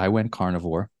was like, I went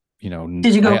carnivore.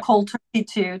 Did you go cold turkey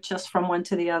too, just from one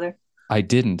to the other? I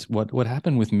didn't. What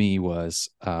happened with me was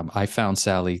I found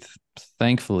Sally,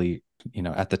 thankfully,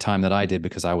 at the time that I did,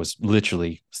 because I was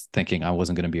literally thinking I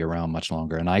wasn't going to be around much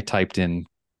longer. And I typed in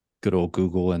good old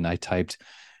Google, and I typed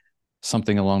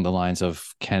something along the lines of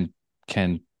can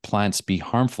plants be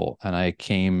harmful? And I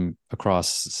came across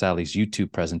Sally's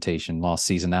YouTube presentation, Lost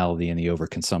Seasonality and the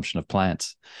Overconsumption of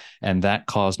Plants. And that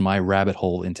caused my rabbit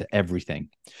hole into everything.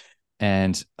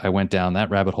 And I went down that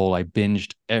rabbit hole. I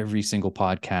binged every single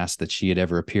podcast that she had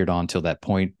ever appeared on till that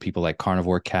point. People like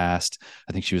Carnivore Cast.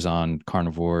 I think she was on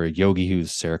Carnivore Yogi,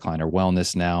 who's Sarah Kleiner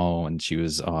Wellness now. And she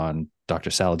was on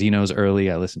Dr. Saladino's early.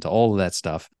 I listened to all of that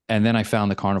stuff. And then I found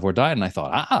the carnivore diet and I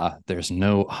thought, there's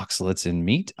no oxalates in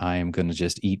meat. I am going to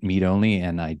just eat meat only.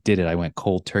 And I did it. I went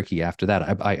cold turkey after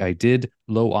that. I did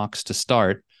low ox to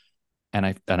start, and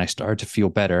I started to feel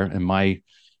better. And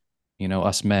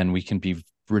us men, we can be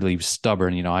really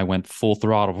stubborn. I went full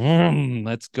throttle.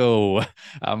 Let's go.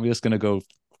 I'm just going to go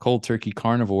cold turkey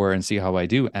carnivore and see how I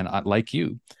do. And like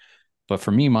you, but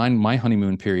for me, my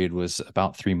honeymoon period was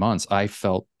about 3 months. I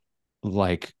felt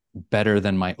like better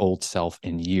than my old self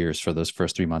in years for those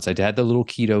first 3 months. I had the little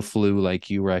keto flu like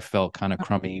you, where I felt kind of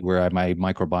crummy, where my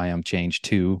microbiome changed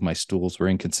too. My stools were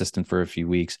inconsistent for a few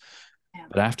weeks.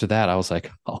 But after that, I was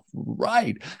like, all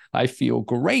right, I feel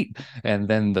great. And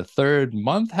then the third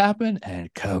month happened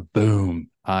and kaboom,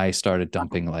 I started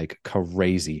dumping like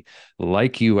crazy.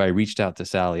 Like you, I reached out to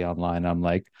Sally online. I'm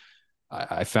like,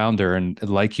 I found her, and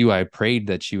like you, I prayed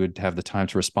that she would have the time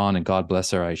to respond, and God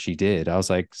bless her, she did. I was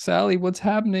like, Sally, what's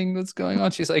happening? What's going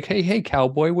on? She's like, hey,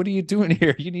 cowboy, what are you doing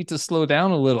here? You need to slow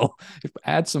down a little.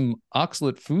 Add some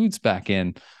oxalate foods back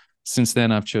in. Since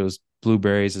then, I've chose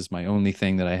blueberries as my only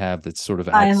thing that I have that's sort of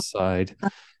outside.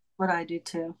 That's what I do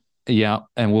too. Yeah,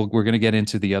 and we're going to get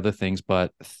into the other things,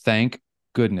 but thank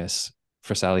goodness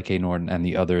for Sally K. Norton and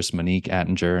the others, Monique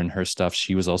Attinger and her stuff.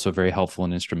 She was also very helpful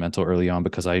and instrumental early on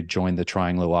because I joined the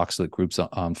Trying Low Oxalate groups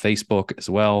on Facebook as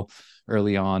well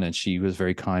early on, and she was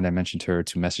very kind. I mentioned to her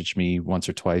to message me once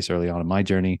or twice early on in my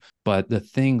journey. But the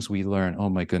things we learn, oh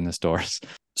my goodness, Doris.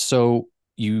 So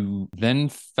you then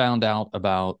found out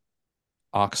about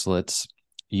oxalates.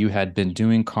 You had been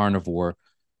doing carnivore.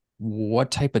 What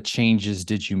type of changes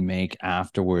did you make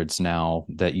afterwards now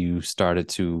that you started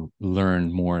to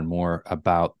learn more and more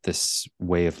about this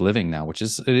way of living now, which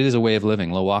is, it is a way of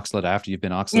living. Low oxalate after you've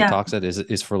been oxalate Yeah, toxide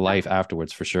is for life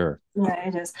afterwards for sure. yeah,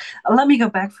 it is. Let me go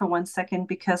back for 1 second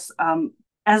because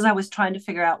as I was trying to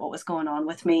figure out what was going on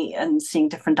with me and seeing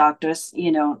different doctors,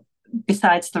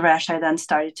 besides the rash, I then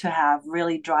started to have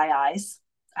really dry eyes.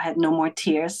 I had no more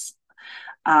tears.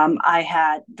 I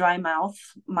had dry mouth.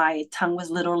 My tongue was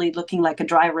literally looking like a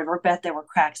dry riverbed. There were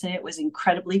cracks in it. It was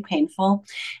incredibly painful.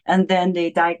 And then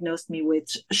they diagnosed me with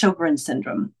Sjogren's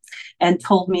syndrome and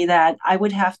told me that I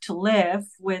would have to live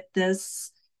with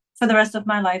this for the rest of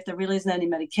my life. There really isn't any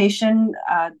medication.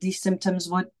 These symptoms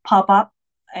would pop up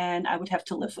and I would have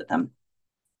to live with them.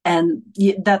 And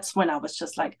that's when I was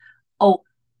just like, oh,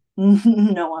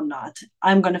 no, I'm not.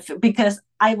 I'm going to, because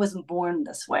I wasn't born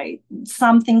this way.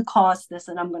 Something caused this,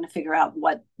 and I'm going to figure out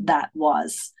what that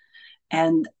was.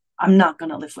 And I'm not going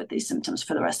to live with these symptoms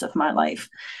for the rest of my life.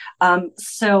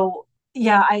 So,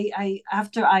 yeah, I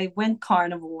after I went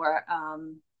carnivore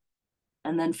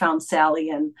and then found Sally,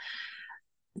 and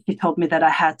she told me that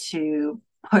I had to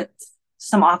put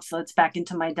some oxalates back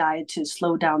into my diet to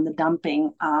slow down the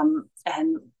dumping.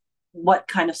 And what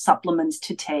kind of supplements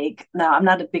to take. Now, I'm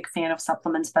not a big fan of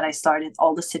supplements, but I started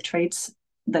all the citrates,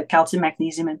 the calcium,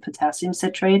 magnesium, and potassium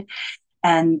citrate,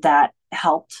 and that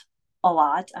helped a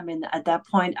lot. I mean, at that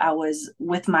point, I was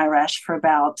with my rash for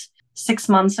about 6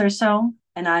 months or so,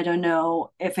 and I don't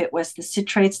know if it was the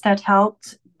citrates that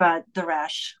helped, but the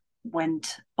rash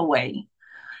went away.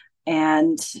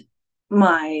 And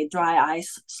my dry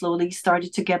eyes slowly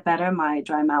started to get better. My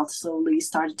dry mouth slowly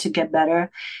started to get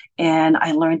better. And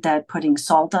I learned that putting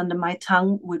salt under my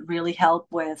tongue would really help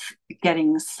with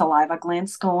getting saliva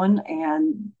glands going.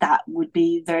 And that would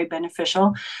be very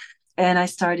beneficial. And I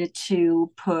started to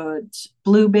put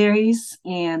blueberries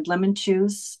and lemon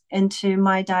juice into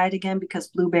my diet again because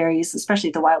blueberries,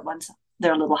 especially the wild ones,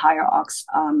 they're a little higher ox.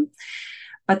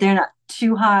 But they're not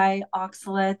too high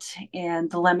oxalate, and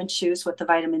the lemon juice with the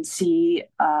vitamin C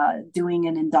doing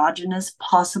an endogenous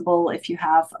possible if you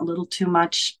have a little too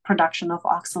much production of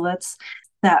oxalates.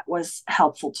 That was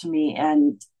helpful to me.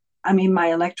 And I mean, my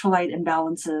electrolyte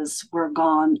imbalances were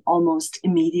gone almost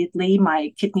immediately.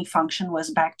 My kidney function was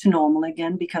back to normal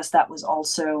again because that was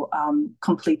also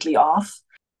completely off.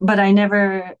 But I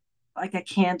never, like, I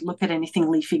can't look at anything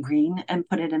leafy green and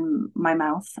put it in my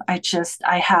mouth.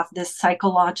 I have this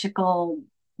psychological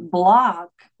block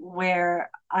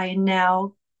where I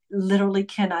now literally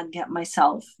cannot get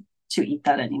myself to eat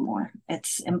that anymore.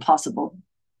 It's impossible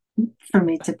for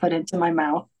me to put into my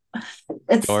mouth.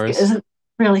 Doris, It's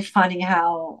really funny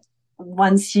how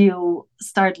once you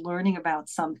start learning about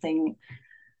something,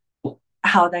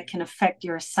 how that can affect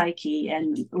your psyche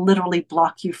and literally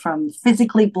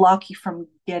physically block you from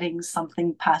getting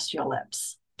something past your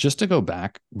lips. just to go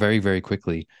back very, very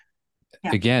quickly,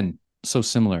 Yeah. again, so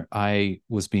similar. I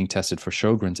was being tested for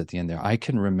Sjogren's at the end there. I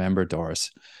can remember,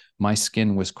 Doris, my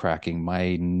skin was cracking,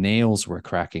 my nails were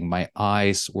cracking, my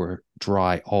eyes were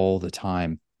dry all the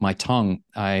time. My tongue,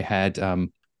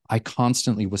 I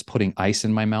constantly was putting ice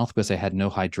in my mouth because I had no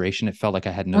hydration. It felt like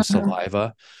I had no Mhm.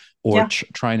 saliva, or Yeah.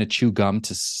 trying to chew gum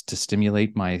to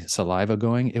stimulate my saliva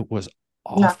going. It was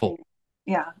Nothing. awful,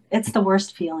 Yeah. It's the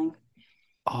worst feeling.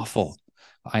 awful.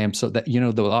 I am so that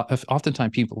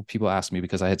oftentimes people ask me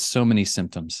because I had so many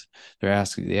symptoms. They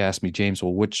ask me, James,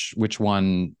 well, which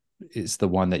one is the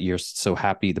one that you're so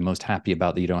happy, the most happy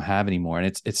about that you don't have anymore? And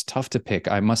it's tough to pick.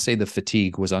 I must say the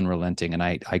fatigue was unrelenting, and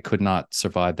I could not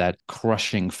survive that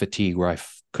crushing fatigue where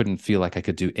couldn't feel like I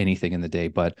could do anything in the day.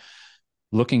 But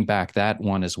looking back, that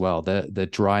one as well, the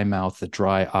dry mouth, the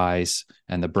dry eyes,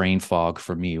 and the brain fog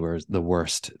for me were the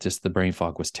worst. Just the brain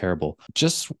fog was terrible.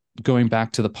 Just going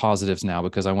back to the positives now,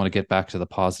 because I want to get back to the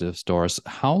positives, Doris.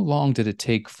 How long did it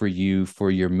take for you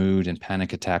for your mood and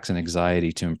panic attacks and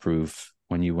anxiety to improve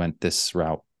when you went this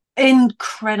route?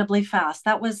 Incredibly fast.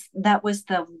 That was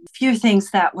the few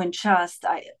things that when just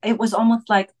I it was almost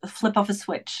like the flip of a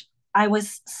switch. I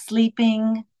was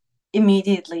sleeping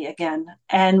immediately again.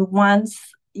 And once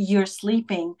you're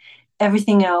sleeping,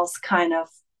 everything else kind of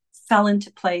fell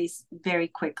into place very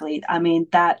quickly. I mean,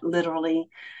 that literally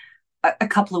a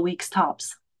couple of weeks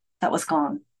tops. that was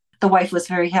gone. The wife was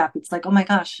very happy. It's like, oh my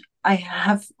gosh, I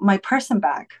have my person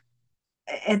back.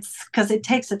 It's because it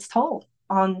takes its toll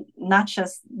on not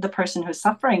just the person who's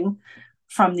suffering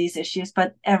from these issues,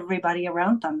 but everybody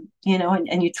around them,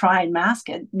 and you try and mask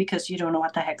it because you don't know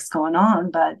what the heck's going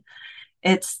on, but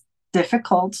it's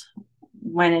difficult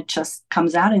when it just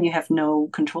comes out and you have no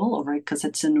control over it because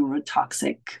it's a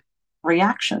neurotoxic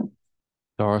reaction.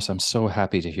 Doris, I'm so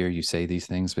happy to hear you say these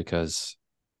things because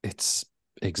it's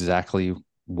exactly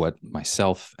what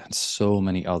myself and so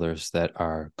many others that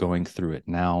are going through it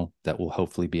now that will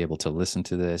hopefully be able to listen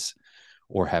to this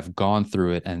or have gone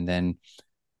through it and then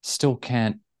still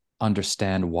can't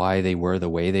understand why they were the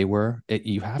way they were.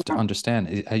 You have to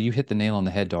understand, you hit the nail on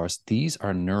the head, Doris. These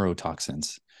are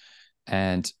neurotoxins.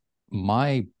 And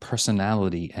my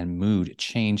personality and mood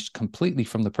changed completely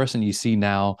from the person you see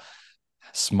now,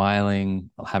 smiling,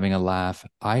 having a laugh.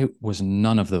 I was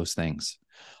none of those things.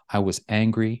 I was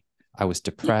angry. I was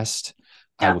depressed.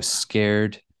 I Yeah. was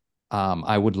scared.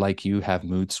 I would, like you, have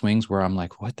mood swings where I'm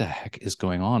like, what the heck is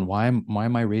going on? Why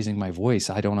am I raising my voice?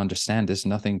 I don't understand this.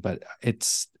 Nothing, but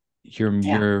it's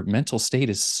Yeah, your mental state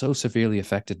is so severely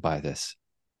affected by this.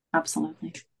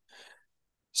 absolutely.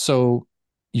 So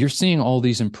you're seeing all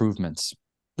these improvements.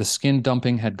 The skin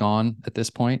dumping had gone at this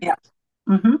point. Yeah.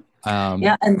 Mm-hmm. Yeah.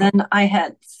 Um, And then I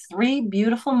had 3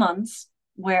 beautiful months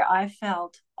where I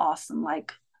felt awesome,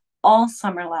 like all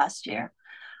summer last year.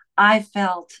 I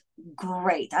felt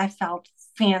great. I felt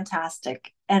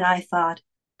fantastic. And I thought,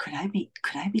 could I be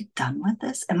done with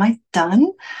this? Am I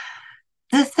done?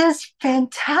 This is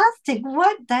fantastic.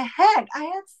 What the heck? I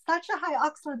had such a high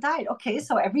oxalate diet. Okay,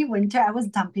 so every winter I was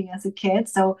dumping as a kid.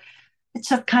 So it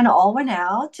just kind of all went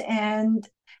out. And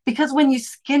because when you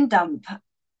skin dump,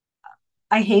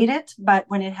 I hate it, but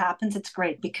when it happens, it's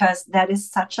great because that is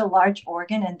such a large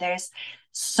organ and there's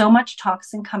so much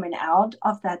toxin coming out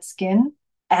of that skin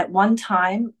at one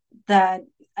time that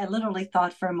I literally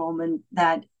thought for a moment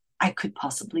that I could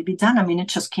possibly be done. I mean, it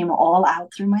just came all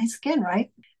out through my skin, right?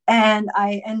 And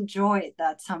I enjoyed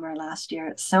that summer last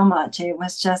year so much. It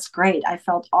was just great. I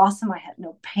felt awesome. I had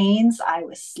no pains. I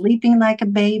was sleeping like a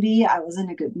baby. I was in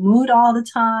a good mood all the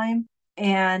time.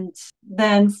 And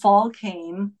then fall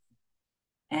came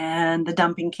and the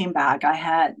dumping came back. I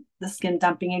had the skin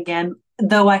dumping again,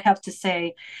 though I have to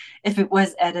say, if it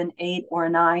was at an 8 or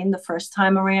 9 the first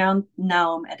time around,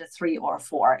 now I'm at a 3 or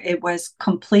 4. It was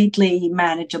completely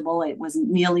manageable. It wasn't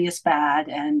nearly as bad,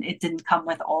 and it didn't come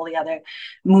with all the other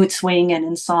mood swing and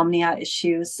insomnia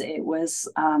issues. It was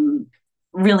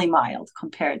really mild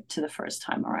compared to the first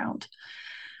time around.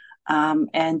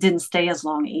 And didn't stay as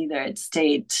long either. It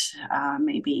stayed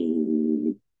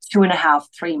maybe 2.5,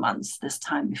 3 months this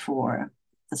time before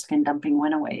the skin dumping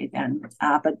went away again.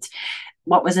 But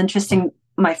what was interesting,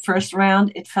 my first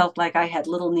round, it felt like I had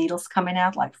little needles coming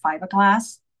out like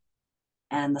fiberglass.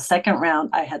 And the second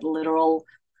round, I had literal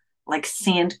like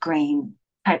sand grain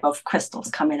type of crystals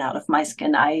coming out of my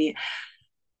skin. I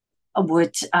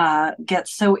would get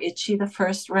so itchy the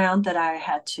first round that I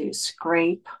had to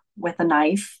scrape with a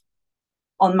knife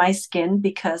on my skin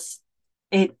because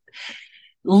it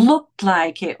looked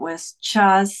like it was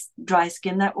just dry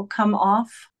skin that will come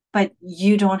off, but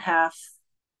you don't have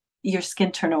your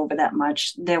skin turn over that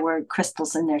much. There were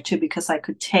crystals in there too because I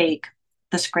could take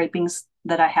the scrapings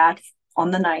that I had on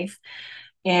the knife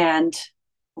and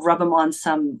rub them on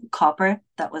some copper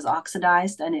that was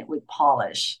oxidized and it would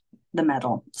polish the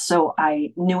metal. So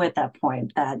I knew at that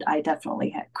point that I definitely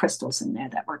had crystals in there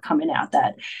that were coming out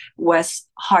that was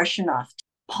harsh enough to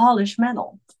polish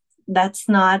metal. That's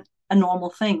not a normal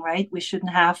thing, right? We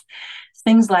shouldn't have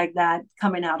things like that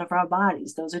coming out of our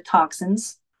bodies. Those are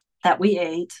toxins that we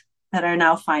ate that are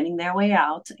now finding their way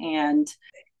out. And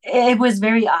it was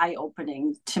very eye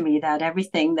opening to me that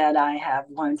everything that I have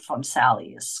learned from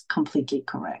Sally is completely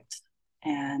correct.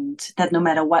 And that no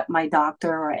matter what my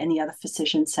doctor or any other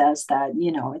physician says, that,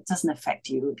 it doesn't affect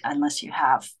you unless you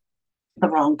have the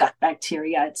wrong gut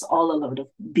bacteria. It's all a load of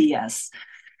BS.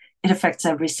 It affects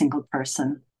every single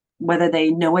person, whether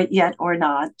they know it yet or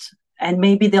not. And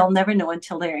maybe they'll never know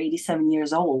until they're 87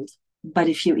 years old. But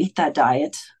if you eat that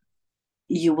diet,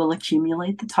 you will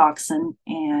accumulate the toxin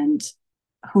and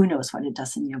who knows what it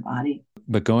does in your body.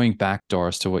 but going back,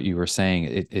 Doris, to what you were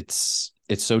saying, it's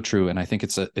so true, and I think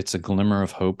it's a glimmer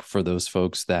of hope for those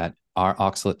folks that are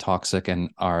oxalate toxic and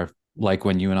are like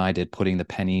when you and I did, putting the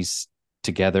pennies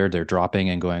together, they're dropping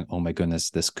and going, oh my goodness,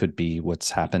 this could be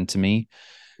what's happened to me.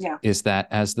 Yeah. Is that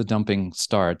as the dumping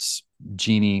starts,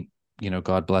 Jeannie,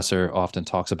 God bless her, often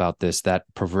talks about this, that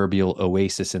proverbial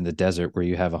oasis in the desert where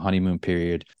you have a honeymoon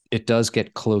period. It does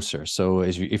get closer. So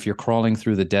if you're crawling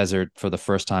through the desert for the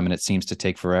first time and it seems to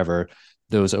take forever,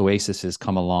 those oases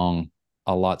come along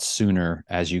a lot sooner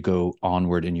as you go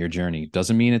onward in your journey.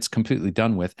 Doesn't mean it's completely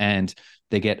done with, and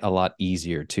they get a lot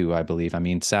easier too, I believe. I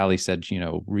mean, Sally said,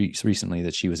 recently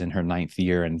that she was in her 9th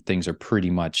year and things are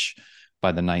pretty much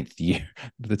by the 9th year.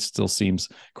 That still seems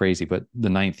crazy, but the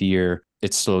 9th year,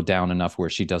 it's slowed down enough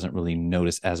where she doesn't really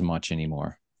notice as much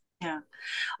anymore. Yeah.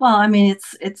 Well, I mean,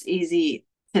 it's easy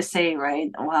to say,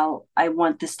 right? Well, I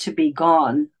want this to be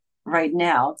gone right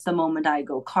now. The moment I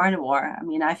go carnivore, I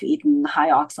mean, I've eaten high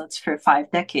oxalates for 5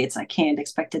 decades. I can't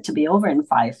expect it to be over in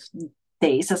 5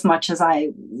 days as much as I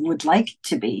would like it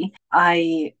to be.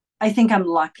 I think I'm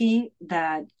lucky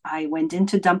that I went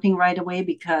into dumping right away,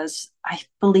 because I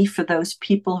believe for those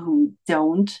people who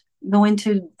don't go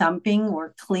into dumping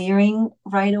or clearing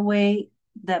right away,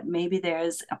 that maybe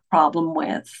there's a problem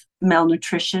with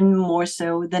malnutrition more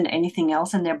so than anything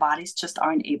else, and their bodies just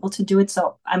aren't able to do it.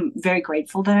 So I'm very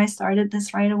grateful that I started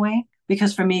this right away,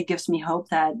 because for me, it gives me hope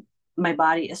that my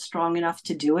body is strong enough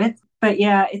to do it. But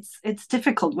yeah, it's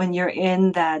difficult when you're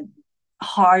in that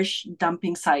harsh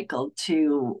dumping cycle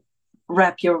to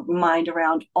wrap your mind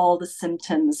around all the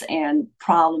symptoms and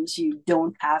problems you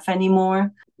don't have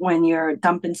anymore, when you're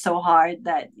dumping so hard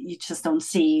that you just don't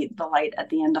see the light at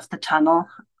the end of the tunnel.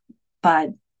 But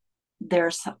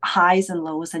there's highs and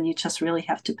lows, and you just really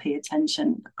have to pay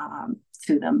attention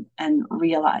to them and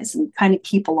realize and kind of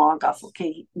keep a log of,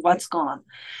 okay, what's gone?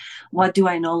 What do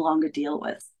I no longer deal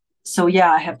with? So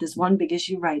yeah, I have this one big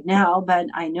issue right now, but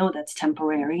I know that's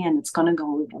temporary and it's going to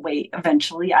go away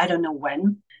eventually. I don't know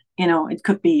when. It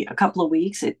could be a couple of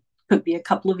weeks. It could be a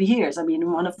couple of years. I mean,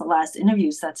 in one of the last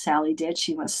interviews that Sally did,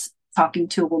 she was talking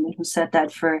to a woman who said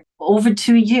that for over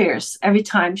 2 years, every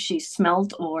time she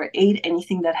smelled or ate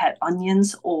anything that had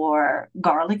onions or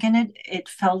garlic in it, it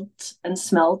felt and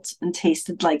smelled and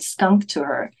tasted like skunk to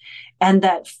her. And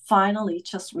that finally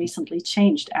just recently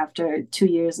changed after 2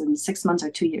 years and 6 months, or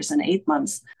 2 years and 8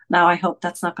 months. Now, I hope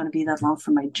that's not going to be that long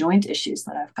for my joint issues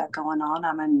that I've got going on.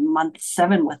 I'm in month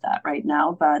 7 with that right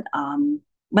now, but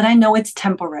I know it's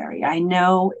temporary. I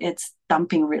know it's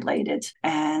dumping related,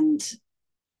 and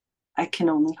I can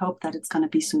only hope that it's going to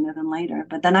be sooner than later.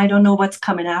 But then I don't know what's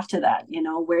coming after that.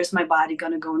 Where's my body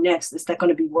going to go next? Is that going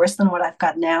to be worse than what I've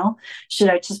got now? Should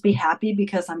I just be happy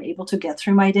because I'm able to get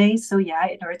through my days? So yeah,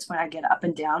 it hurts when I get up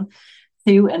and down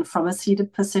to and from a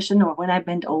seated position, or when I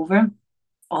bend over,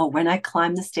 or when I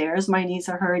climb the stairs, my knees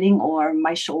are hurting, or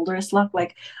my shoulder is locked.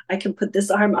 Like, I can put this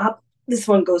arm up. This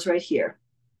one goes right here.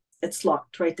 It's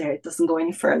locked right there. It doesn't go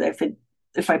any further.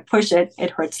 If I push it,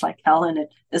 it hurts like hell, and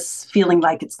it is feeling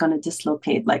like it's going to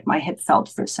dislocate, like my hip felt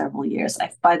for several years.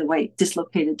 I've, by the way,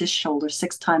 dislocated this shoulder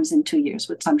 6 times in 2 years,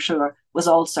 which I'm sure was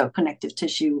also connective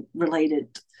tissue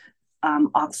related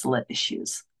oxalate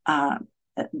issues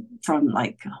from,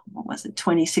 like, what was it,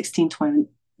 2016,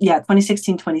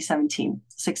 2017.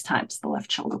 6 times the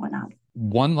left shoulder went out.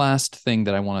 One last thing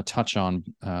that I want to touch on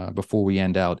before we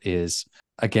end out is,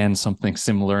 again, something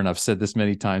similar, and I've said this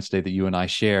many times today, that you and I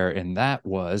share, and that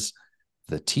was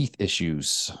the teeth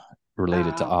issues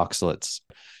related to oxalates.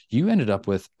 You ended up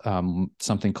with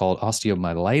something called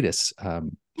osteomyelitis.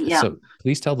 Yeah. So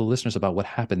please tell the listeners about what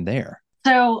happened there.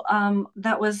 So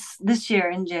that was this year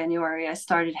in January. I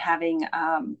started having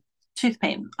tooth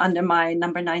pain under my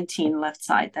number 19 left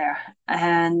side there.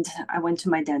 And I went to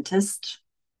my dentist,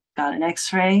 got an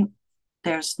x-ray.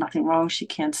 There's nothing wrong. She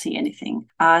can't see anything.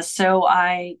 So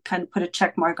I kind of put a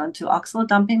check mark onto oxalate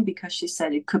dumping, because she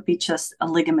said it could be just a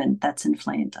ligament that's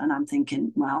inflamed. And I'm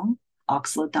thinking, well,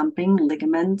 oxalate dumping,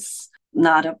 ligaments,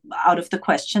 not out of the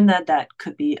question that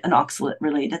could be an oxalate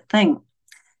related thing.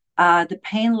 The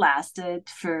pain lasted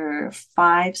for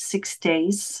 5-6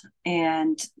 days.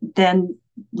 And then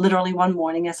literally one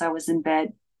morning, as I was in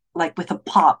bed, like with a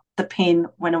pop, the pain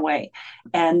went away.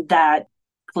 And that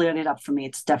cleared it up for me.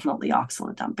 It's definitely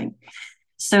oxalate dumping.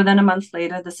 So then a month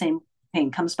later, the same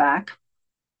pain comes back.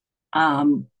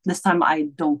 This time I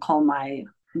don't call my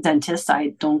dentist. I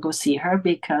don't go see her,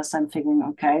 because I'm figuring,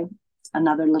 okay,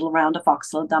 another little round of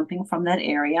oxalate dumping from that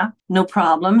area. No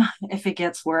problem. If it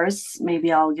gets worse,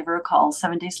 maybe I'll give her a call.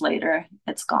 7 days later,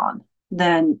 it's gone.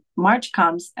 Then March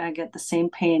comes, and I get the same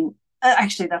pain.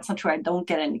 Actually, that's not true. I don't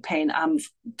get any pain. I'm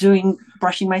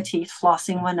brushing my teeth,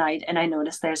 flossing one night, and I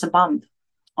notice there's a bump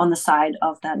on the side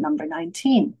of that number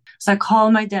 19. So I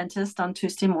call my dentist on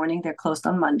Tuesday morning. They're closed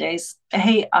on Mondays.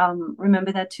 Hey,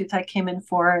 remember that tooth I came in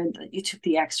for? You took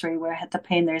the x-ray where I had the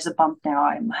pain. There's a bump now.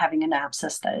 I'm having an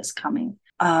abscess that is coming.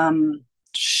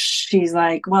 she's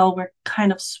like, well, we're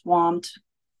kind of swamped.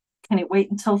 Can it wait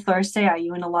until Thursday? Are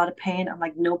you in a lot of pain? I'm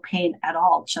like, no pain at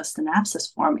all, just an abscess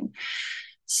forming.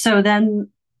 So then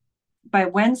by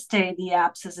Wednesday, the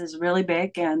abscess is really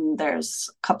big and there's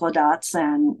a couple of dots,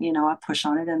 and, I push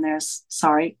on it and there's,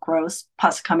 sorry, gross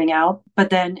pus coming out. But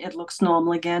then it looks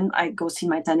normal again. I go see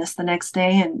my dentist the next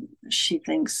day and she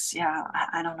thinks, yeah,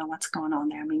 I don't know what's going on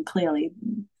there. I mean, clearly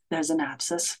there's an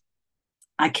abscess.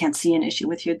 I can't see an issue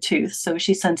with your tooth. So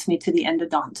she sends me to the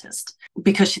endodontist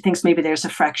because she thinks maybe there's a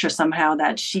fracture somehow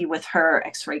that she, with her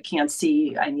x-ray, can't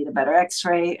see. I need a better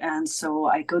x-ray. And so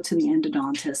I go to the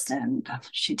endodontist and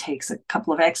she takes a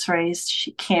couple of x-rays.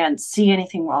 She can't see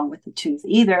anything wrong with the tooth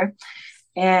either.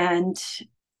 And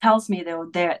tells me though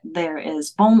there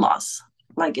is bone loss.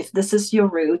 Like if this is your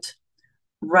root,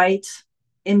 right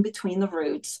in between the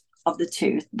roots of the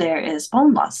tooth, there is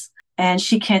bone loss. And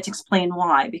she can't explain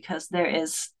why, because there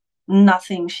is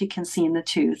nothing she can see in the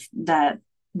tooth that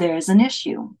there is an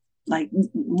issue. Like,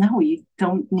 no, you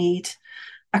don't need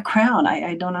a crown.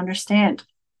 I don't understand.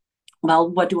 Well,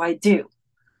 what do I do?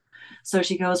 So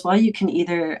she goes, well, you can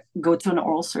either go to an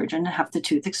oral surgeon and have the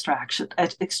tooth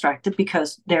extracted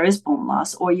because there is bone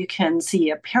loss, or you can see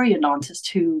a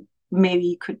periodontist who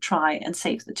maybe could try and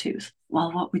save the tooth.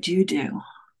 Well, what would you do?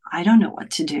 I don't know what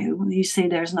to do. You say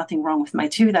there's nothing wrong with my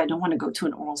tooth. I don't want to go to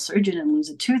an oral surgeon and lose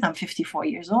a tooth. I'm 54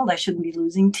 years old. I shouldn't be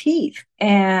losing teeth.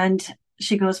 And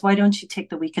she goes, why don't you take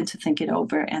the weekend to think it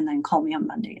over and then call me on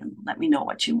Monday and let me know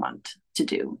what you want to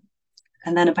do.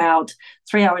 And then about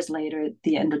 3 hours later,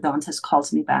 the endodontist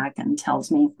calls me back and tells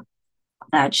me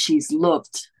that she's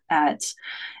looked at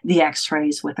the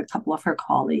x-rays with a couple of her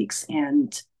colleagues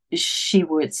and she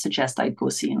would suggest I go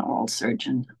see an oral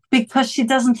surgeon because she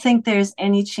doesn't think there's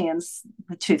any chance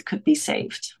the tooth could be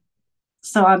saved.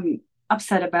 So I'm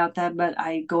upset about that, but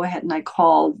I go ahead and I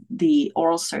call the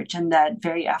oral surgeon that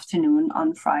very afternoon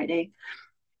on Friday.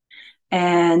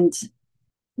 And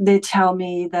they tell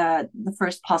me that the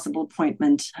first possible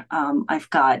appointment I've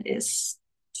got is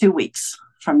 2 weeks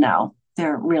from now.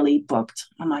 They're really booked.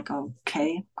 I'm like,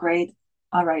 okay, great.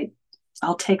 All right,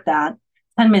 I'll take that.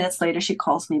 10 minutes later, she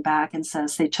calls me back and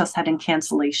says they just had a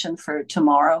cancellation for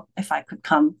tomorrow, if I could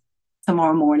come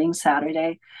tomorrow morning,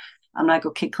 Saturday. I'm like,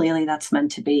 okay, clearly that's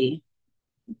meant to be.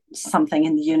 Something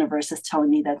in the universe is telling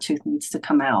me that tooth needs to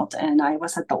come out. And I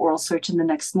was at the oral surgeon the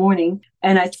next morning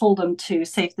and I told him to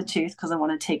save the tooth because I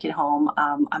want to take it home.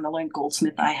 I'm a learned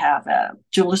goldsmith. I have a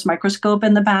jeweler's microscope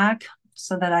in the back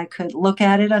so that I could look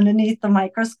at it underneath the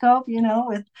microscope,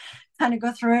 with kind of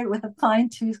go through it with a fine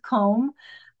tooth comb.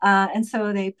 And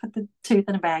so they put the tooth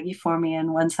in a baggie for me.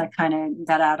 And once I kind of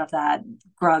got out of that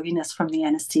grogginess from the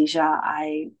anesthesia,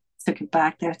 I took it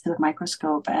back there to the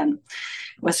microscope and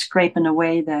was scraping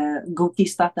away the gooky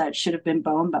stuff that should have been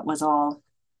bone, but was all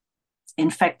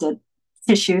infected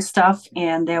tissue stuff.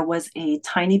 And there was a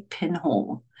tiny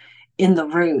pinhole in the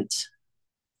root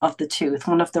of the tooth,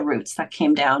 one of the roots that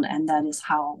came down. And that is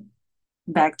how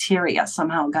bacteria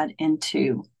somehow got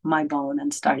into my bone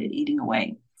and started eating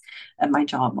away at my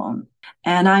jawbone.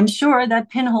 And I'm sure that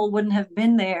pinhole wouldn't have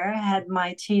been there had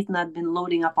my teeth not been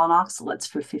loading up on oxalates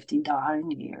for 50 darn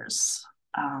years.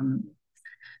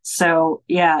 So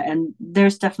yeah, and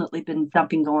there's definitely been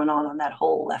dumping going on that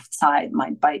whole left side.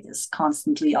 My bite is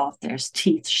constantly off. There's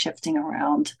teeth shifting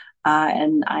around.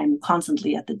 And I'm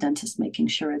constantly at the dentist making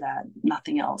sure that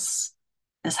nothing else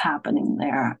is happening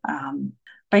there.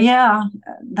 But yeah,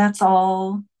 that's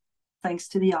all thanks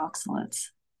to the oxalates.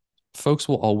 Folks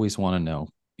will always want to know,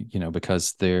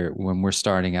 because when we're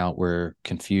starting out, we're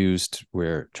confused.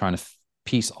 We're trying to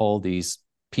piece all these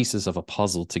pieces of a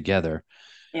puzzle together.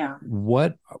 Yeah.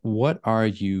 What are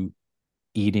you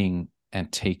eating and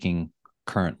taking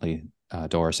currently,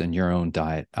 Doris, in your own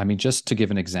diet? I mean, just to give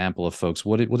an example of folks,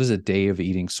 what does a day of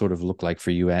eating sort of look like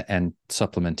for you, and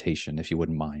supplementation, if you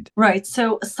wouldn't mind? Right.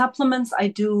 So supplements, I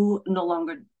do no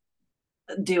longer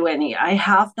do any. I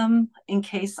have them in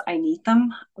case I need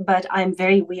them, but I'm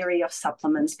very weary of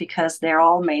supplements because they're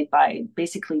all made by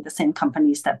basically the same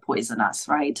companies that poison us,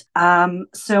 right?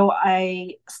 So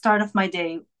I start off my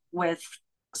day with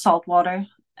salt water,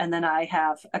 and then I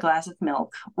have a glass of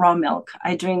milk, raw milk.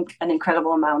 I drink an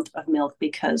incredible amount of milk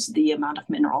because the amount of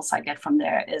minerals I get from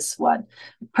there is what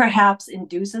perhaps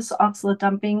induces oxalate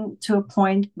dumping to a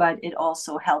point, but it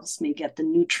also helps me get the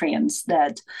nutrients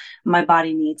that my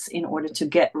body needs in order to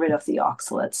get rid of the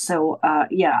oxalates. So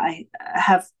yeah, I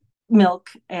have milk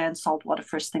and salt water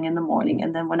first thing in the morning.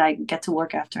 And then when I get to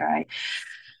work after I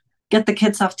get the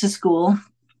kids off to school,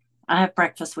 I have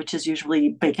breakfast, which is usually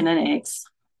bacon and eggs,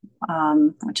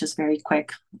 which is very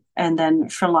quick. And then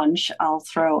for lunch, I'll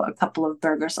throw a couple of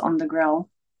burgers on the grill.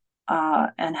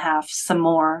 and have some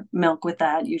more milk with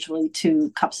that, usually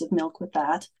 2 cups of milk with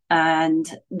that. And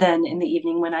then in the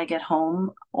evening when I get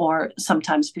home, or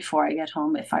sometimes before I get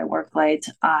home, if I work late,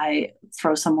 I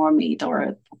throw some more meat or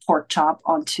a pork chop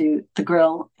onto the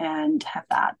grill and have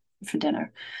that for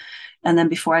dinner. And then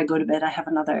before I go to bed, I have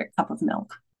another cup of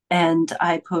milk. And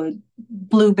I put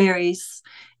blueberries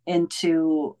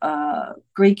into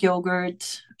Greek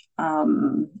yogurt,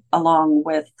 along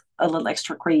with a little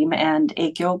extra cream and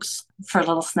egg yolks for a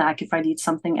little snack if I need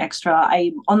something extra.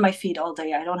 I'm on my feet all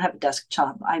day. I don't have a desk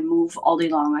job. I move all day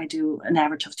long. I do an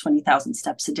average of 20,000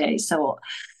 steps a day. So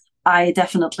I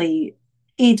definitely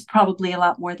eat probably a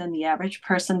lot more than the average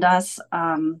person does,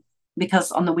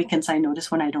 because on the weekends, I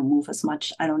notice when I don't move as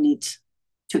much, I don't need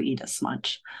to eat as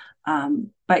much.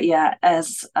 But yeah,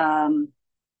 as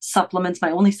supplements, my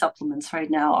only supplements right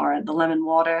now are the lemon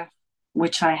water,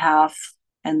 which I have,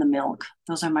 and the milk.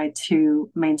 Those are my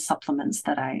 2 main supplements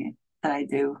that I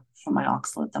do for my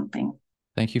oxalate dumping.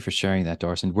 Thank you for sharing that,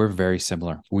 Doris. And we're very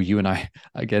similar. You and I,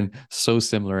 again, so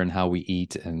similar in how we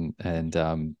eat and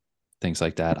things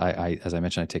like that. As I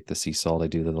mentioned, I take the sea salt. I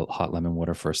do the hot lemon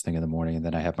water first thing in the morning, and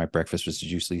then I have my breakfast, which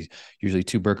is usually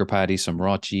 2 burger patties, some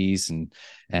raw cheese,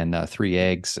 and 3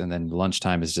 eggs. And then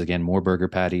lunchtime is again more burger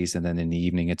patties, and then in the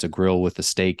evening it's a grill with a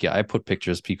steak. Yeah, I put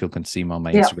pictures. People can see them on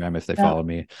my Yeah. Instagram if they Yeah. follow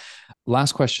me.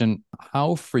 Last question: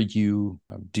 how for you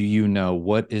do you know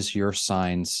what is your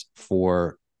signs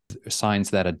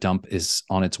that a dump is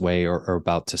on its way or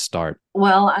about to start?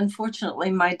 Well,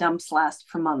 unfortunately, my dumps last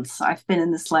for months. I've been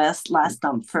in this last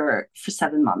dump for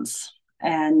 7 months,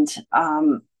 and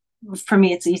for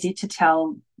me, it's easy to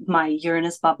tell my urine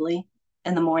is bubbly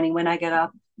in the morning when I get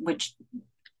up, which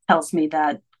tells me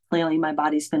that clearly my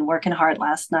body's been working hard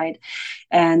last night,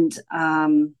 and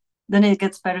then it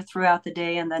gets better throughout the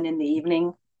day, and then in the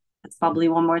evening, it's bubbly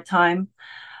one more time.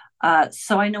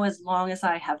 So I know as long as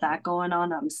I have that going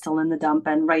on, I'm still in the dump.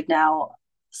 And right now,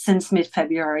 since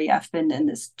mid-February, I've been in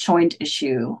this joint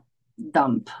issue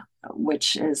dump,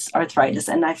 which is arthritis.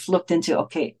 And I've looked into,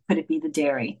 okay, could it be the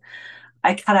dairy?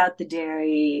 I cut out the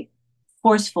dairy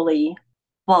forcefully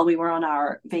while we were on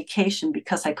our vacation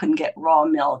because I couldn't get raw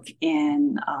milk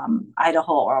in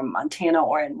Idaho or Montana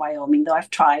or in Wyoming, though I've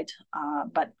tried,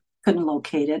 but couldn't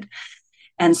locate it.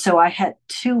 And so I had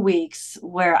 2 weeks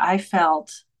where I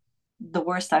felt the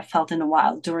worst I felt in a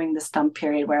while during this dump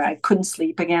period, where I couldn't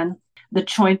sleep again. The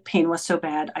joint pain was so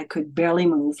bad I could barely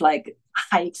move. Like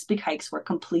big hikes were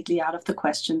completely out of the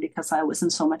question because I was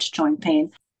in so much joint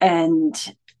pain. And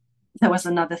there was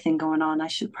another thing going on. I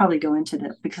should probably go into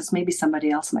that because maybe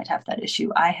somebody else might have that issue.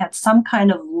 I had some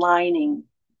kind of lining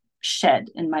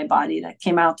shed in my body that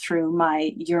came out through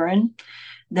my urine.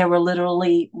 There were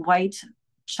literally white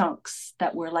chunks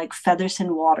that were like feathers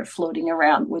in water floating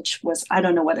around, which was, I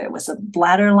don't know whether it was a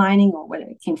bladder lining or whether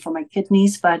it came from my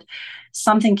kidneys, but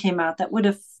something came out that would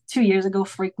have 2 years ago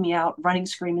freaked me out, running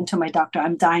screaming to my doctor,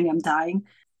 I'm dying, I'm dying.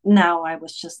 Now I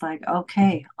was just like,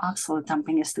 okay, oxalate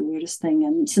dumping is the weirdest thing.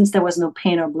 And since there was no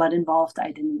pain or blood involved,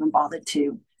 I didn't even bother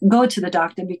to go to the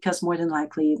doctor because more than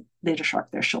likely they just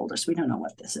shrug their shoulders. We don't know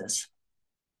what this is.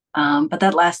 But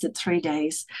that lasted 3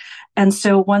 days. And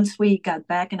so once we got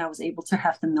back and I was able to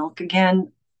have the milk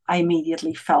again, I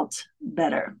immediately felt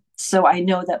better. So I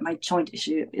know that my joint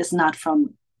issue is not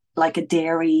from like a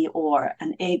dairy or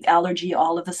an egg allergy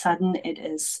all of a sudden. It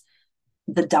is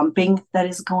the dumping that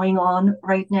is going on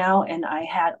right now. And I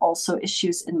had also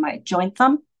issues in my joint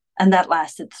thumb, and that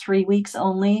lasted 3 weeks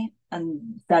only.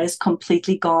 And that is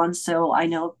completely gone. So I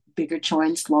know bigger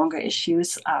joints, longer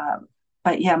issues.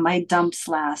 But yeah, my dumps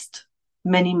last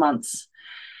many months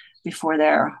before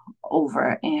they're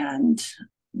over. And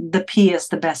the pee is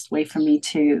the best way for me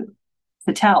to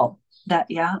tell that,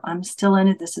 yeah, I'm still in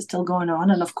it. This is still going on.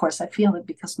 And of course, I feel it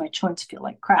because my joints feel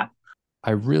like crap.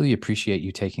 I really appreciate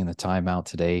you taking the time out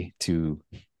today to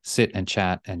sit and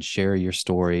chat and share your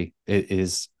story. It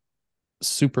is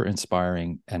super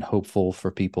inspiring and hopeful for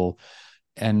people.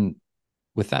 And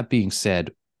with that being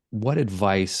said, what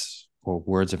advice or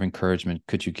words of encouragement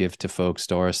could you give to folks,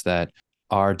 Doris, that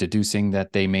are deducing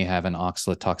that they may have an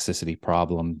oxalate toxicity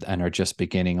problem and are just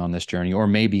beginning on this journey, or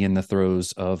maybe in the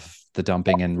throes of the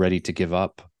dumping and ready to give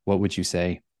up? What would you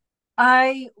say?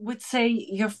 I would say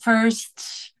your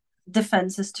first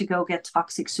defense is to go get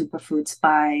Toxic Superfoods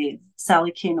by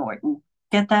Sally K. Norton.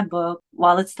 Get that book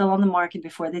while it's still on the market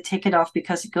before they take it off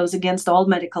because it goes against all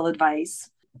medical advice,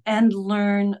 and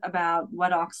learn about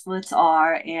what oxalates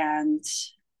are and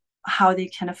how they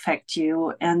can affect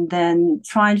you. And then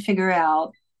try and figure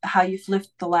out how you've lived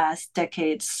the last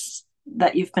decades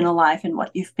that you've been alive and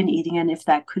what you've been eating and if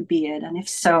that could be it. And if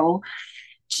so,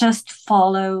 just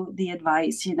follow the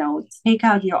advice, take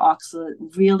out your oxalate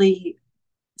really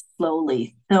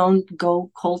slowly. Don't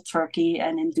go cold turkey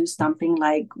and induce dumping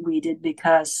like we did,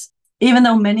 because even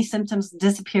though many symptoms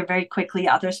disappear very quickly,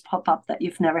 others pop up that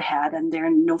you've never had, and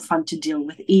they're no fun to deal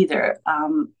with either,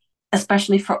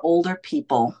 especially for older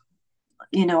people.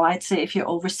 I'd say if you're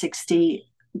over 60,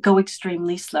 go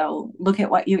extremely slow. Look at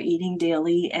what you're eating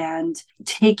daily and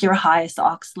take your highest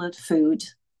oxalate food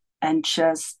and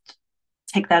just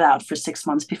take that out for 6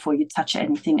 months before you touch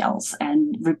anything else,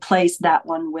 and replace that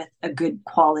one with a good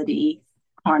quality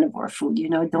carnivore food.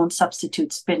 Don't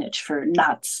substitute spinach for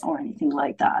nuts or anything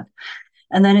like that.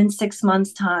 And then in 6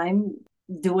 months' time,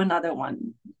 do another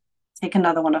one. Take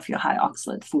another one of your high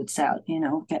oxalate foods out,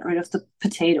 get rid of the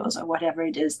potatoes or whatever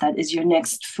it is that is your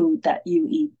next food that you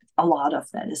eat a lot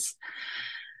of, that is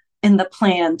in the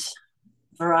plant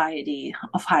variety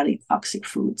of highly toxic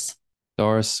foods.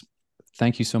 Doris,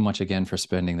 thank you so much again for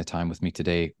spending the time with me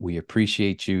today. We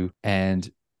appreciate you, and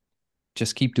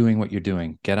just keep doing what you're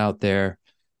doing. Get out there,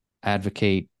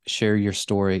 advocate, share your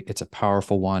story. It's a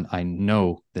powerful one. I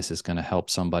know this is going to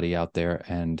help somebody out there,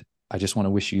 and I just want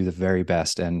to wish you the very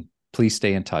best, and please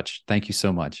stay in touch. Thank you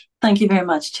so much. Thank you very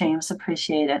much, James.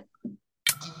 Appreciate it.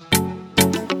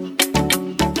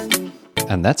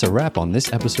 And that's a wrap on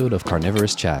this episode of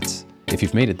Carnivorist Chats. If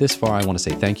you've made it this far, I want to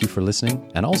say thank you for listening,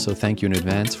 and also thank you in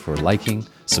advance for liking,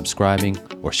 subscribing,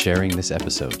 or sharing this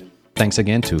episode. Thanks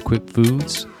again to Equip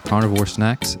Foods, Carnivore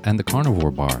Snacks, and the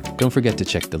Carnivore Bar. Don't forget to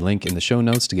check the link in the show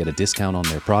notes to get a discount on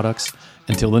their products.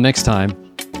 Until the next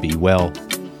time, be well.